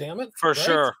disappearances, damn it. For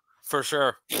sure.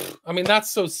 I mean,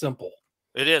 that's so simple.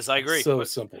 It is. I agree. It's so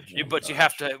simple, Jim. But you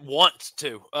have to want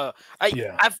to.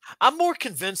 I'm more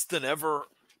convinced than ever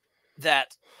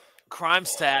that crime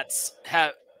stats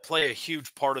play a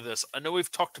huge part of this. I know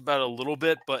we've talked about it a little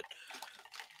bit, but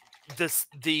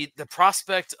the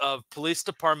prospect of police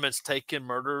departments taking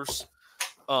murders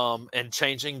and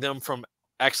changing them from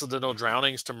accidental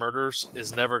drownings to murders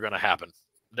is never going to happen.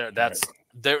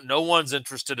 No one's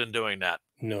interested in doing that.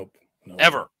 Nope.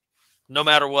 Ever. No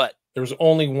matter what. There's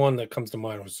only one that comes to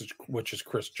mind, which is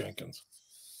Chris Jenkins.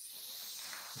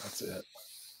 That's it.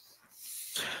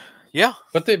 Yeah.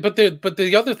 But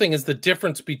the other thing is the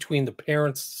difference between the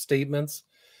parents' statements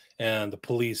and the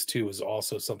police too is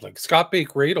also something. Like Scott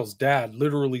Bake-Radle's dad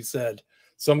literally said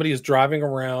somebody is driving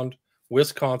around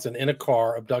Wisconsin in a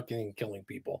car, abducting and killing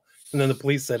people, and then the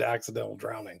police said accidental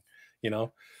drowning.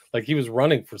 Like he was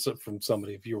running from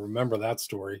somebody. If you remember that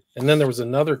story, and then there was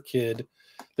another kid.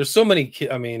 There's so many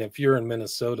kids. I mean, if you're in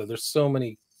Minnesota, there's so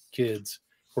many kids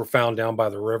who were found down by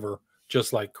the river,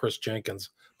 just like Chris Jenkins.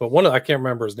 But I can't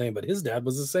remember his name, but his dad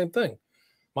was the same thing.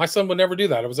 My son would never do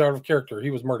that. It was out of character.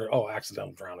 He was murdered. Oh,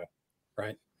 accidental drowning.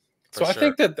 Right. So I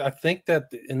think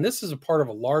that, and this is a part of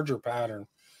a larger pattern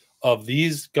of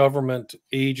these government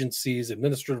agencies,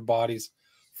 administrative bodies,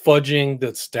 fudging the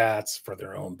stats for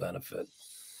their own benefit.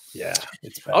 Yeah.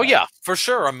 It's bad. Oh yeah, for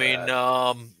sure. I mean,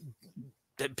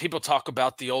 people talk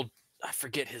about the old, I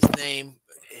forget his name.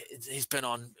 He's been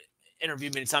on interview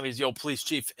many times. He's the old police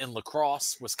chief in La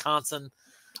Crosse, Wisconsin.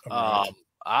 Right.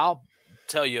 I'll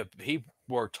tell you, he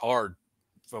worked hard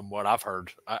from what I've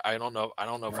heard. I don't know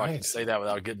if I can say that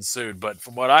without getting sued, but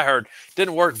from what I heard,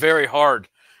 didn't work very hard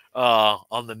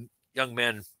on the young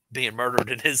man being murdered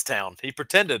in his town. He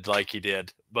pretended like he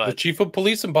did, but the chief of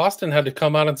police in Boston had to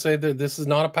come out and say that this is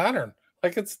not a pattern.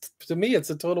 Like to me,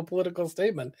 it's a total political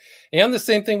statement. And the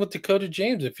same thing with Dakota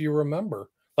James, if you remember.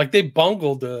 Like they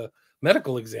bungled the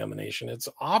medical examination. It's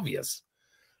obvious.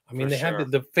 I mean, had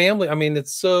the family. I mean,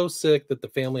 it's so sick that the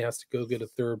family has to go get a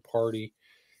third party.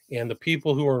 And the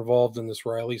people who are involved in this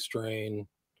Riley strain,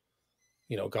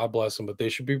 God bless them, but they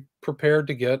should be prepared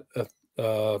to get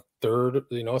a third,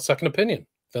 a second opinion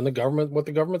than what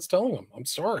the government's telling them. I'm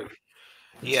sorry.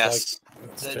 Yes,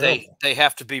 they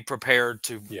have to be prepared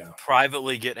to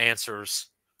privately get answers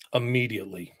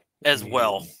immediately as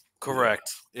well.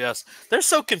 Correct. Yes. They're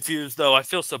so confused, though. I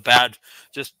feel so bad.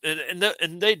 Just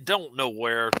and they don't know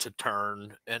where to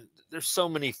turn. And there's so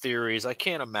many theories. I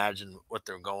can't imagine what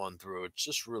they're going through. It's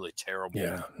just really terrible.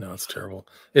 Yeah, no, it's terrible.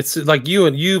 It's like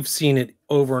you've seen it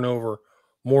over and over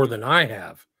more than I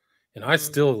have, and I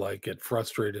still like get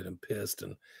frustrated and pissed.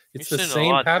 And it's You've the seen it a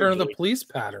same lot too, pattern of the Billy. police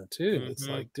pattern too. It's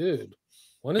like, dude,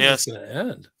 when is this Yes. going to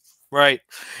end? Right.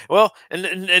 Well,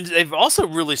 and they've also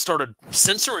really started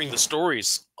censoring the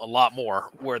stories a lot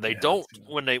more, where they don't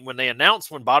when they announce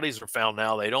when bodies are found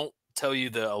now, they don't tell you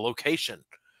the location,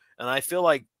 and I feel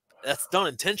like that's done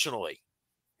intentionally.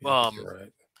 Yeah, you're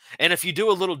right. And if you do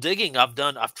a little digging,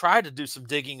 I've tried to do some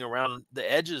digging around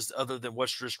the edges other than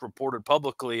what's just reported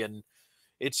publicly, and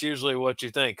it's usually what you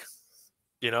think,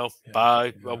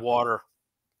 by a water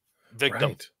victim,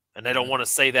 Right. and they don't want to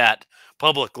say that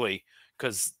publicly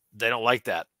because they don't like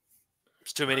that.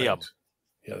 There's too many of them.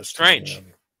 Yeah, that's strange.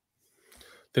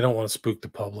 They don't want to spook the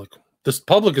public. This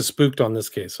public is spooked on this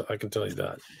case. I can tell you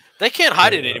that. They can't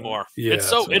hide it anymore. Yeah,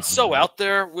 it's so out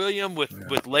there, William, with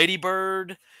Lady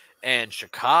Bird and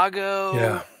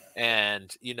Chicago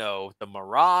and the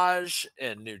Mirage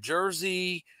and New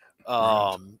Jersey. It's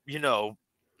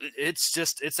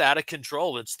out of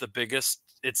control. It's the biggest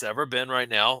it's ever been right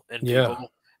now, and people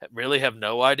really have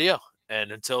no idea.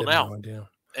 And until now, no idea.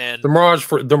 And the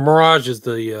Mirage is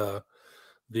the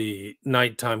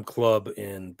nighttime club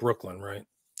in Brooklyn, right?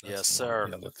 Yes, sir.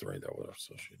 Yeah, that's right. That was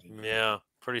associated. Yeah,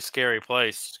 pretty scary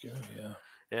place. Scary,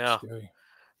 yeah. Scary.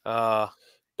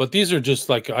 But these are just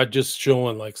like I just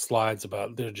showing like slides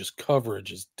about. They're just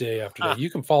coverages day after day. You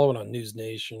can follow it on News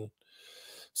Nation.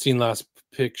 Seen last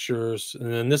pictures, and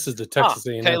then this is the Texas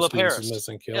A&M Caleb student Harris.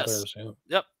 missing. Caleb Harris.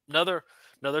 Yep. Another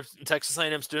Texas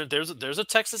A&M student. There's a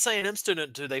Texas A&M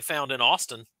student who they found in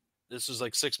Austin. This was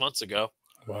like 6 months ago.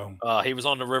 Wow. He was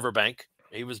on the riverbank.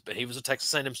 He was a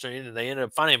Texas A&M student, and they ended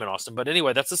up finding him in Austin. But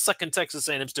anyway, that's the second Texas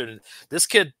A&M student. This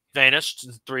kid vanished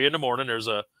at 3 a.m. There's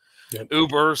a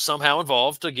Uber somehow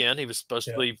involved. Again, he was supposed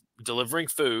to be delivering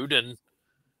food, and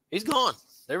he's gone.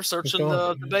 They were searching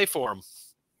the bay for him.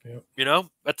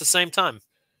 At the same time.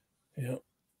 Yeah.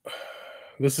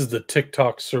 This is the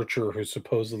TikTok searcher who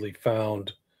supposedly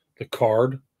found the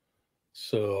card.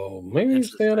 So maybe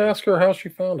they ought to ask her how she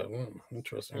found it.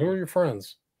 Interesting. Who are your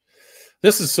friends?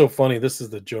 This is so funny. This is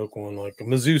the joke one. Like a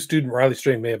Mizzou student, Riley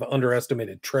Strain, may have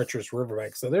underestimated treacherous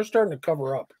riverbank. So they're starting to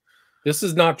cover up. This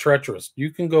is not treacherous.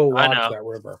 You can go watch that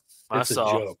river. It's a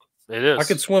joke. It is. I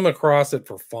could swim across it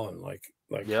for fun.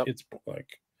 It's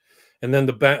like, and then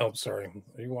the bank. Oh, sorry.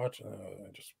 Are you watching? I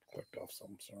just clicked off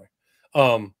something. Sorry.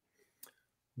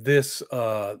 There's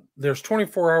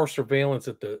 24-hour surveillance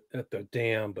at the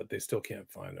dam, but they still can't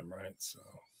find them, right? So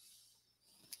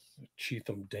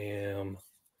Cheatham Dam.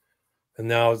 And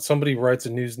now somebody writes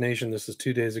in News Nation, this is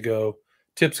 2 days ago,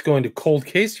 tips going to cold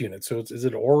case unit. So is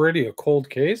it already a cold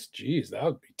case? Geez, that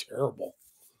would be terrible.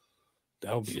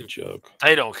 That would be a joke.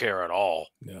 They don't care at all.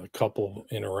 Yeah, a couple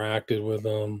interacted with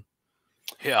them.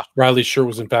 Yeah. Riley's shirt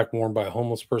was in fact worn by a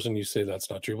homeless person. You say that's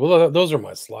not true. Well, those are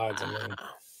my slides.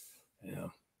 Yeah.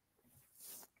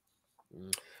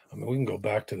 I mean, we can go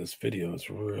back to this video. It's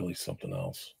really something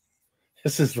else.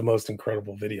 This is the most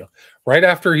incredible video. Right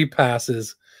after he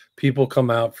passes, people come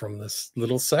out from this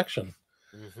little section.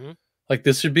 Like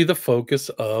this should be the focus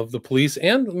of the police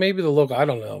and maybe the local. I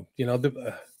don't know.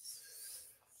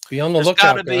 Be on the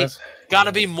lookout, guys. Got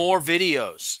to be more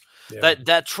videos. Yeah.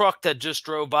 That truck that just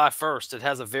drove by first, it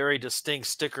has a very distinct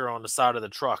sticker on the side of the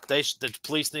truck. The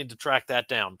police need to track that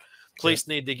down. Police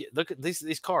need to look at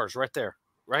these cars right there.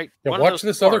 Right? Yeah, watch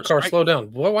this other car slow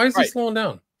down. Why is he slowing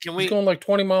down? He's going like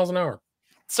 20 miles an hour.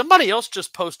 Somebody else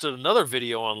just posted another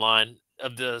video online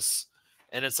of this,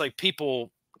 and it's like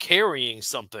people carrying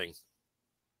something.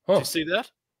 Did you see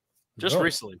that? Just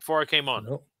recently, before I came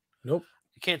on. Nope.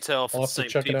 You can't tell if it's the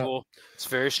same people. It's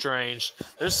very strange.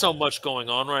 There's so much going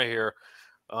on right here.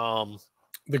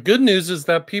 The good news is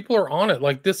that people are on it.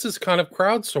 Like this is kind of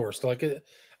crowdsourced. Like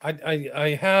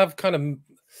I have kind of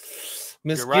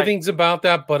misgivings about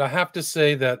that, but I have to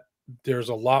say that there's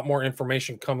a lot more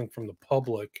information coming from the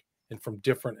public and from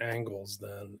different angles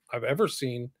than I've ever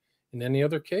seen in any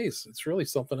other case. It's really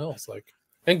something else.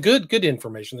 And good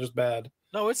information. There's bad.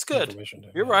 No, it's good.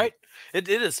 You're right. It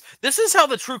is. This is how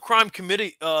the true crime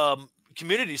community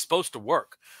is supposed to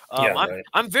work.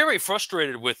 I'm very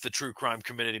frustrated with the true crime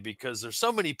community because there's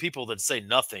so many people that say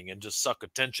nothing and just suck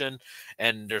attention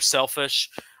and they're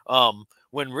selfish.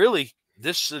 When really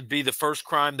this should be the first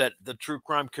crime that the true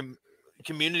crime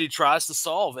community tries to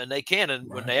solve, and they can. And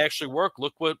when they actually work,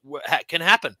 look what can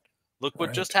happen. Look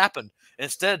what just happened.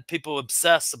 Instead, people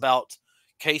obsess about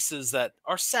cases that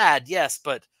are sad, yes,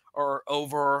 but are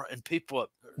over, and people.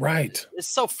 Right. It's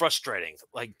so frustrating.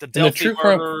 Like the And the Delphi true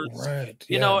crime, murders, right?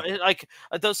 you Yeah. know, and like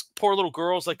those poor little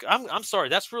girls. Like I'm sorry,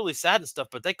 that's really sad and stuff,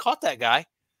 but they caught that guy.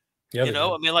 Yeah, You they know,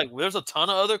 did. I mean, like there's a ton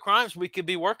of other crimes we could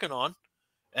be working on,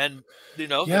 and you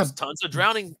know, Yeah, there's tons of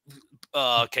drowning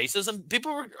cases, and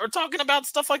people are talking about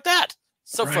stuff like that.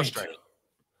 So right. frustrating.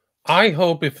 I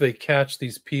hope if they catch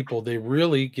these people, they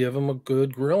really give them a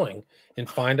good grilling and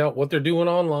find out what they're doing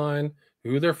online,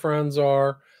 who their friends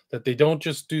are, that they don't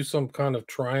just do some kind of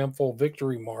triumphal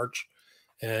victory march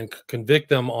and convict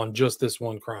them on just this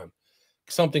one crime.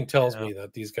 Something tells Yeah. me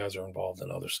that these guys are involved in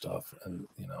other stuff, and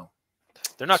They're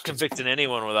it's not just, convicting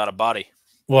anyone without a body.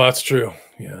 well, that's true.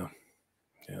 Yeah,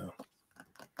 yeah.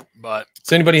 But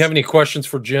Does anybody have any questions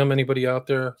for Jim? Anybody out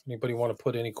there? Anybody want to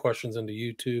put any questions into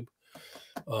YouTube?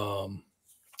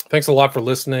 Thanks a lot for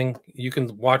listening. You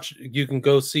can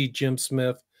go see Jim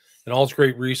Smith and all his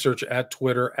great research at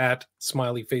Twitter at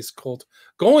Smiley Face Cult,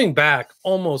 going back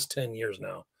almost 10 years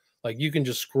now. Like you can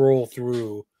just scroll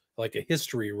through like a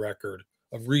history record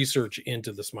of research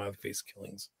into the Smiley Face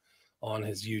killings on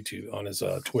his YouTube, on his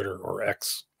Twitter or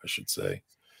X, I should say,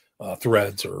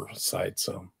 threads or site.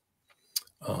 So,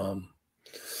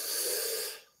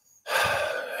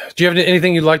 do you have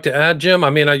anything you'd like to add, Jim? I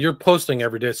mean, you're posting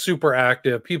every day, super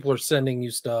active. People are sending you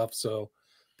stuff, so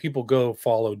people go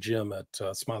follow Jim at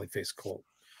Smiley Face Cult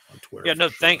on Twitter. yeah, no,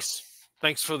 Sure.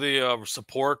 thanks for the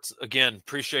support. Again,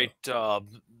 appreciate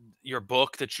your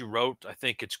book that you wrote. I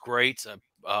think it's great.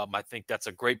 I think that's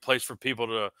a great place for people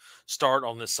to start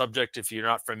on this subject if you're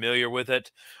not familiar with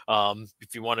it.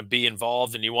 If you want to be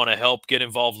involved and you want to help, get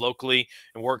involved locally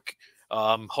and work,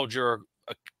 hold your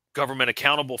government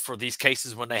accountable for these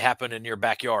cases when they happen in your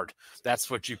backyard.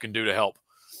 That's what you can do to help.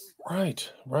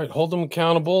 Right, right. Hold them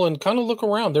accountable and kind of look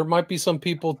around. There might be some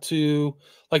people to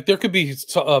like. There could be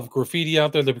of graffiti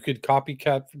out there that could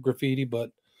copycat graffiti,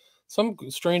 but some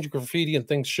strange graffiti and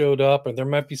things showed up, and there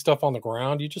might be stuff on the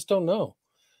ground. You just don't know.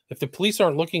 If the police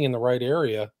aren't looking in the right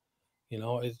area,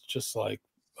 it's just like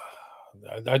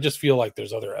I just feel like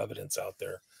there's other evidence out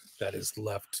there that is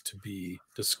left to be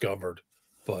discovered.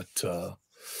 But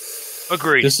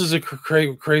Agreed. this is a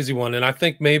crazy one, and I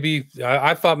think maybe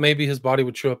I thought maybe his body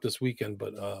would show up this weekend,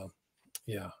 but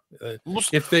yeah, We'll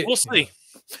Yeah, see.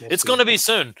 It's see. going to be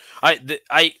soon.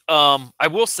 I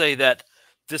will say that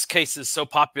this case is so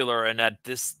popular, and that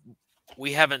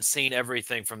we haven't seen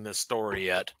everything from this story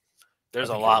yet. There's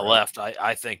a lot left,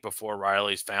 I think, before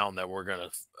Riley's found that we're going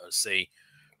to see.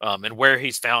 And where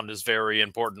he's found is very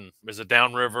important. Is it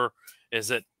downriver? Is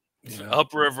it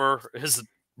upriver? Is it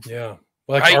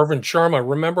like Arvind Sharma?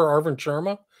 Remember Arvind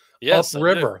Sharma? Yes,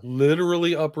 upriver,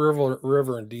 literally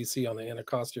upriver in DC on the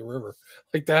Anacostia River.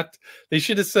 Like that, they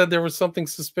should have said there was something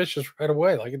suspicious right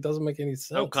away. Like it doesn't make any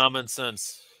sense. No common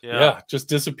sense. Yeah, just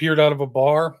disappeared out of a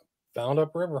bar, found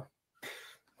upriver.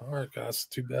 All right, guys,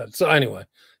 too bad. So anyway,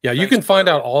 yeah, you can find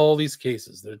out all these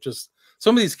cases. They're just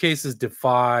some of these cases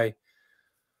defy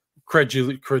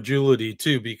credulity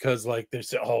too, because like they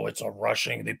say, oh, it's a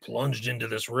rushing. They plunged into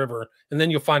this river, and then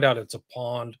you'll find out it's a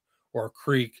pond or a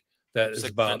creek that is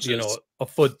about a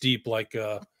foot deep, like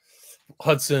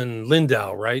Hudson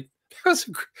Lindau, right? That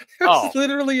was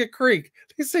literally a creek.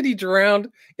 They said he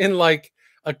drowned in like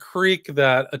a creek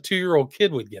that a 2-year-old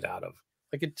kid would get out of.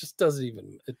 Like it just doesn't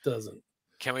even. It doesn't.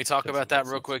 Can we talk about that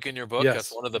real quick in your book? Yes.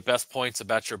 That's one of the best points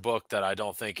about your book that I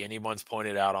don't think anyone's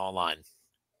pointed out online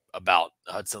about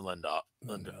Hudson Lindau.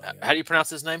 How do you pronounce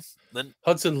his name?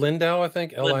 Hudson Lindau, I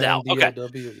think. Lindau. Okay.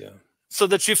 Yeah. So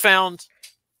that you found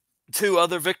two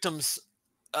victims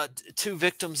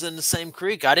in the same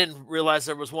creek. I didn't realize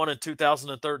there was one in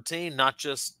 2013, not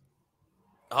just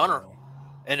Hunter.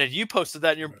 And then you posted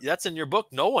that that's in your book.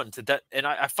 No one did that. And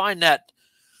I find that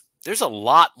there's a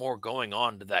lot more going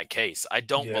on to that case. I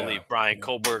don't believe Brian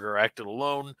Kohlberger acted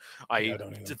alone. I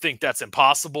think that's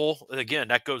impossible. Again,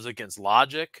 that goes against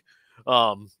logic.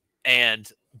 And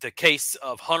the case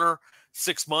of Hunter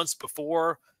 6 months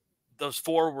before those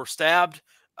 4 were stabbed,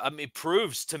 I mean,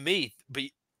 proves to me, but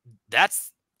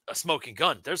that's a smoking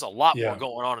gun. There's a lot more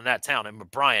going on in that town. And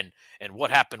Brian and what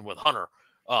happened with Hunter.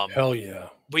 Hell yeah.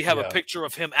 We have a picture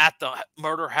of him at the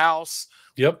murder house.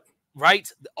 Yep.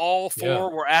 Right? All 4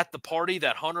 were at the party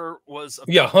that Hunter was.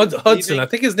 Hudson. I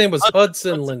think his name was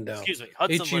Hudson Lindau. Excuse me.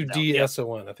 Hudson Hudson.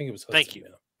 I think it was Hudson. Thank you.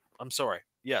 I'm sorry.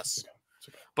 Yes.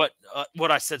 Okay. But what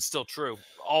I said still true.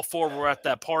 All 4 were at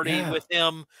that party with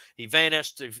him. He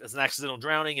vanished as an accidental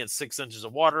drowning in 6 inches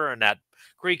of water in that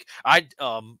creek.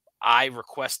 I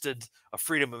requested a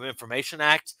Freedom of Information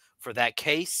Act for that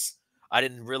case. I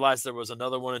didn't realize there was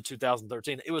another one in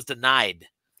 2013. It was denied.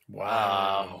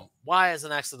 Wow. Why is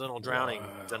an accidental drowning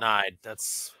denied?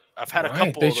 That's I've had a Right.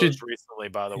 couple They of those should. recently,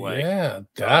 by the way. Yeah,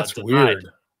 that's Denied. weird.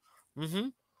 Mm-hmm.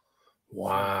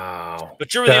 Wow.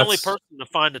 But you were the only That's, person to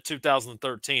find the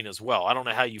 2013 as well. I don't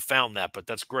know how you found that, but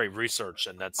that's great research,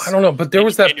 and I that's don't know, but there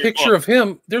was in that your picture book. of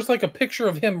him. There's like a picture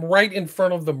of him right in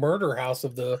front of the murder house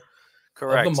of the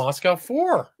Correct. Moscow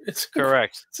Four. It's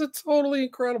Correct. it's a totally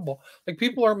incredible. Like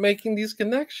people are making these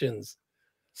connections.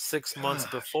 6 months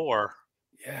Gosh, before.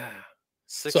 yeah.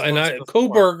 6 So and months I before.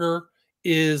 Koberger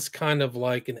is kind of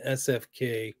like an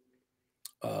SFK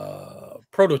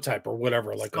prototype or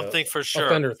whatever, like Something for a sure.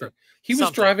 offender thing. He was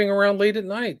Something. driving around late at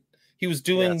night. He was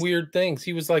doing Yes. weird things.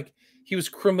 He was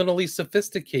criminally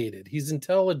sophisticated. He's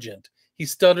intelligent. He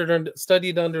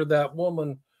studied under that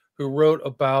woman who wrote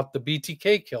about the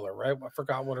BTK killer, right? I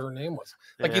forgot what her name was.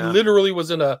 Like he Yeah. literally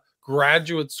was in a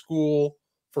graduate school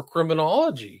for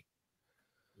criminology.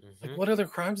 Like Mm-hmm. what other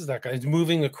crimes is that guy? He's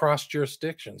moving across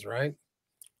jurisdictions, right?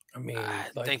 I mean, I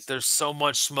like, think there's so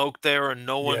much smoke there, and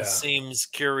no one yeah. seems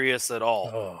curious at all.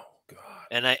 Oh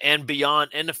God. And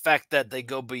beyond, and the fact that they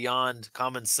go beyond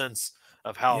common sense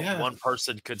of how Yeah. one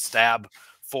person could stab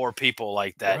 4 people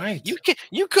like that. Right.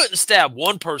 You couldn't stab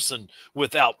one person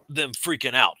without them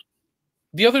freaking out.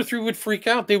 The other 3 would freak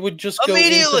out. They would just go into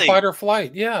Immediately. fight or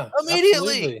flight. Yeah,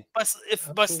 Immediately.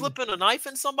 absolutely. By slipping a knife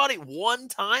in somebody one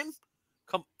time,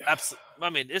 I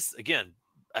mean, it's again,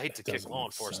 I hate to kick law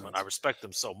enforcement. I respect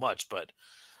them so much, but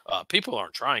people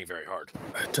aren't trying very hard.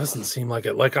 It doesn't seem like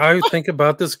it. Like I think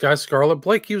about this guy, Scarlett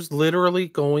Blake. He was literally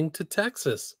going to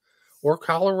Texas or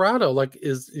Colorado. Like,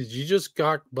 is you just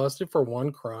got busted for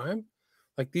one crime?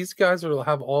 Like these guys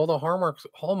have all the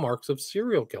hallmarks of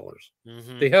serial killers.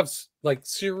 Mm-hmm. They have like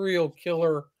serial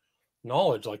killer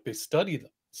knowledge. Like they study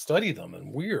them,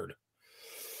 and weird.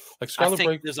 Like Scarlett I think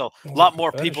Blake, there's a lot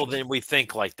more people fetishes. than we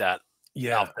think like that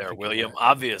out there, William. Right.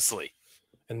 Obviously.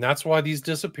 And that's why these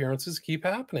disappearances keep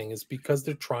happening, is because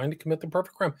they're trying to commit the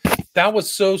perfect crime. That was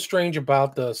so strange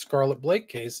about the Scarlett Blake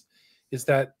case, is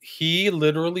that he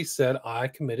literally said, I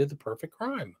committed the perfect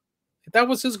crime. That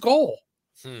was his goal.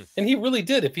 And he really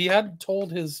did. If he hadn't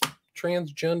told his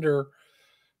transgender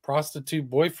prostitute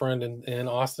boyfriend in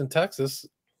Austin, Texas,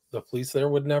 the police there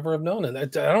would never have known. And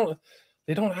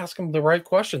they don't ask him the right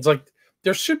questions. Like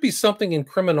there should be something in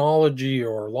criminology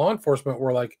or law enforcement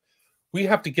where like, we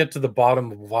have to get to the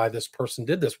bottom of why this person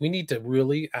did this. We need to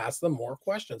really ask them more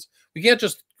questions. We can't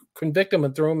just convict them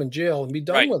and throw them in jail and be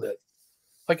done with it.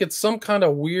 Like it's some kind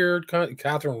of weird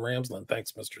Catherine Ramsland.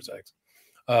 Thanks, Mr. Zegs.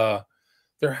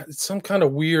 There's some kind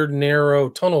of weird, narrow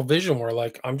tunnel vision where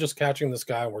like, I'm just catching this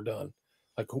guy and we're done.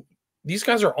 Like these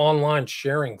guys are online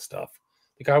sharing stuff.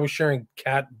 The guy was sharing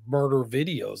cat murder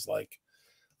videos, like,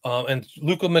 and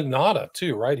Luca Magnotta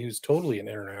too, right? He was totally an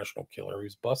international killer. He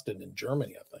was busted in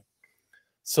Germany, I think.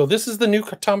 So this is the new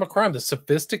atomic crime, the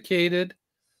sophisticated,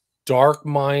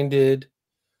 dark-minded,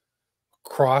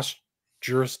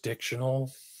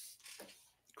 cross-jurisdictional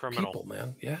Criminal people,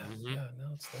 man. Yeah, yeah,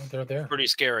 no, they're there. Pretty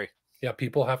scary. Yeah,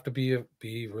 people have to be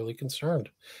really concerned,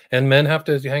 and men have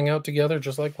to hang out together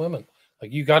just like women.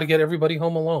 Like you got to get everybody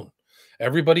home alone.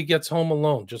 Everybody gets home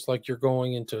alone, just like you're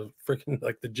going into freaking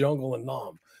like the jungle in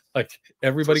Nam. Like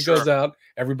everybody goes out,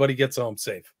 everybody gets home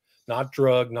safe, not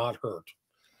drugged, not hurt.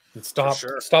 And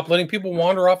stop letting people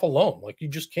wander off alone. Like you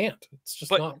just can't. It's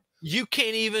just not. You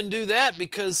can't even do that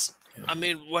because I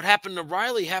mean, what happened to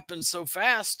Riley happened so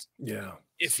fast. Yeah.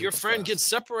 If your friend gets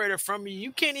separated from you,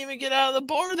 you can't even get out of the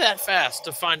bar that fast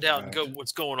to find out and go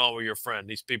what's going on with your friend.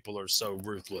 These people are so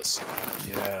ruthless.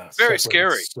 Yeah. Very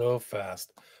scary. So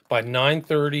fast. By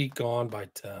 9:30, gone by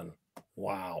 10.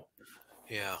 Wow.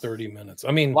 Yeah. 30 minutes.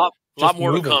 I mean, a lot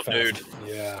more to come, dude.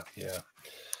 Yeah, yeah.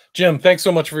 Jim, thanks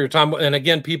so much for your time. And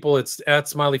again, people, it's at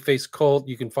Smiley Face Cult.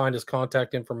 You can find his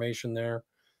contact information there.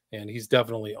 And he's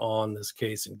definitely on this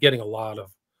case and getting a lot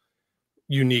of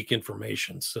unique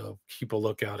information. So keep a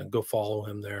lookout and go follow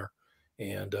him there.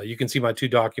 And you can see my 2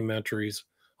 documentaries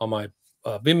on my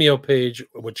Vimeo page,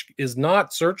 which is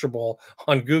not searchable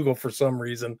on Google for some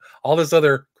reason. All this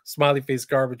other smiley face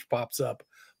garbage pops up.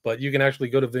 But you can actually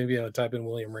go to Vimeo and type in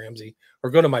William Ramsey,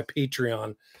 or go to my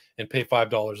Patreon and pay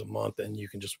 $5 a month, and you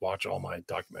can just watch all my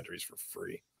documentaries for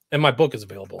free. And my book is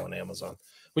available on Amazon,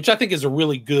 which I think is a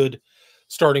really good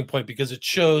starting point because it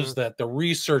shows that the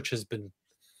research has been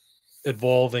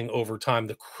evolving over time,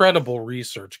 the credible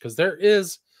research, because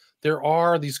there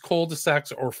are these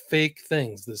cul-de-sacs or fake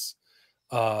things. This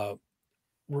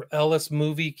Ellis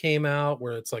movie came out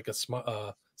where it's like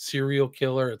a serial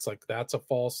killer. It's like that's a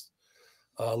false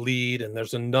lead, and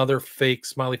there's another fake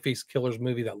smiley face killers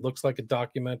movie that looks like a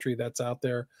documentary that's out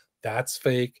there. That's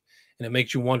fake, and it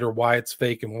makes you wonder why it's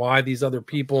fake and why these other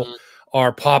people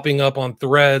are popping up on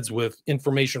threads with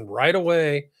information right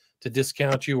away to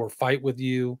discount you or fight with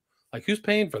you. Like, who's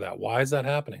paying for that? Why is that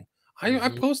happening? I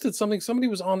posted something. Somebody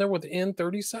was on there within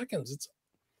 30 seconds. It's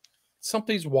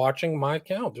somebody's watching my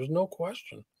account. There's no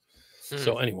question.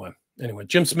 So anyway,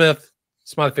 Jim Smith,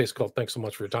 Smiley Face Cult, thanks so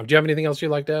much for your time. Do you have anything else you'd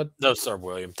like to add? No, sir,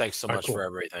 William. Thanks so much for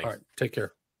everything. All right, take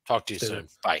care. Talk to you soon.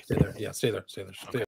 Bye. Stay there. Yeah, stay there. Stay there.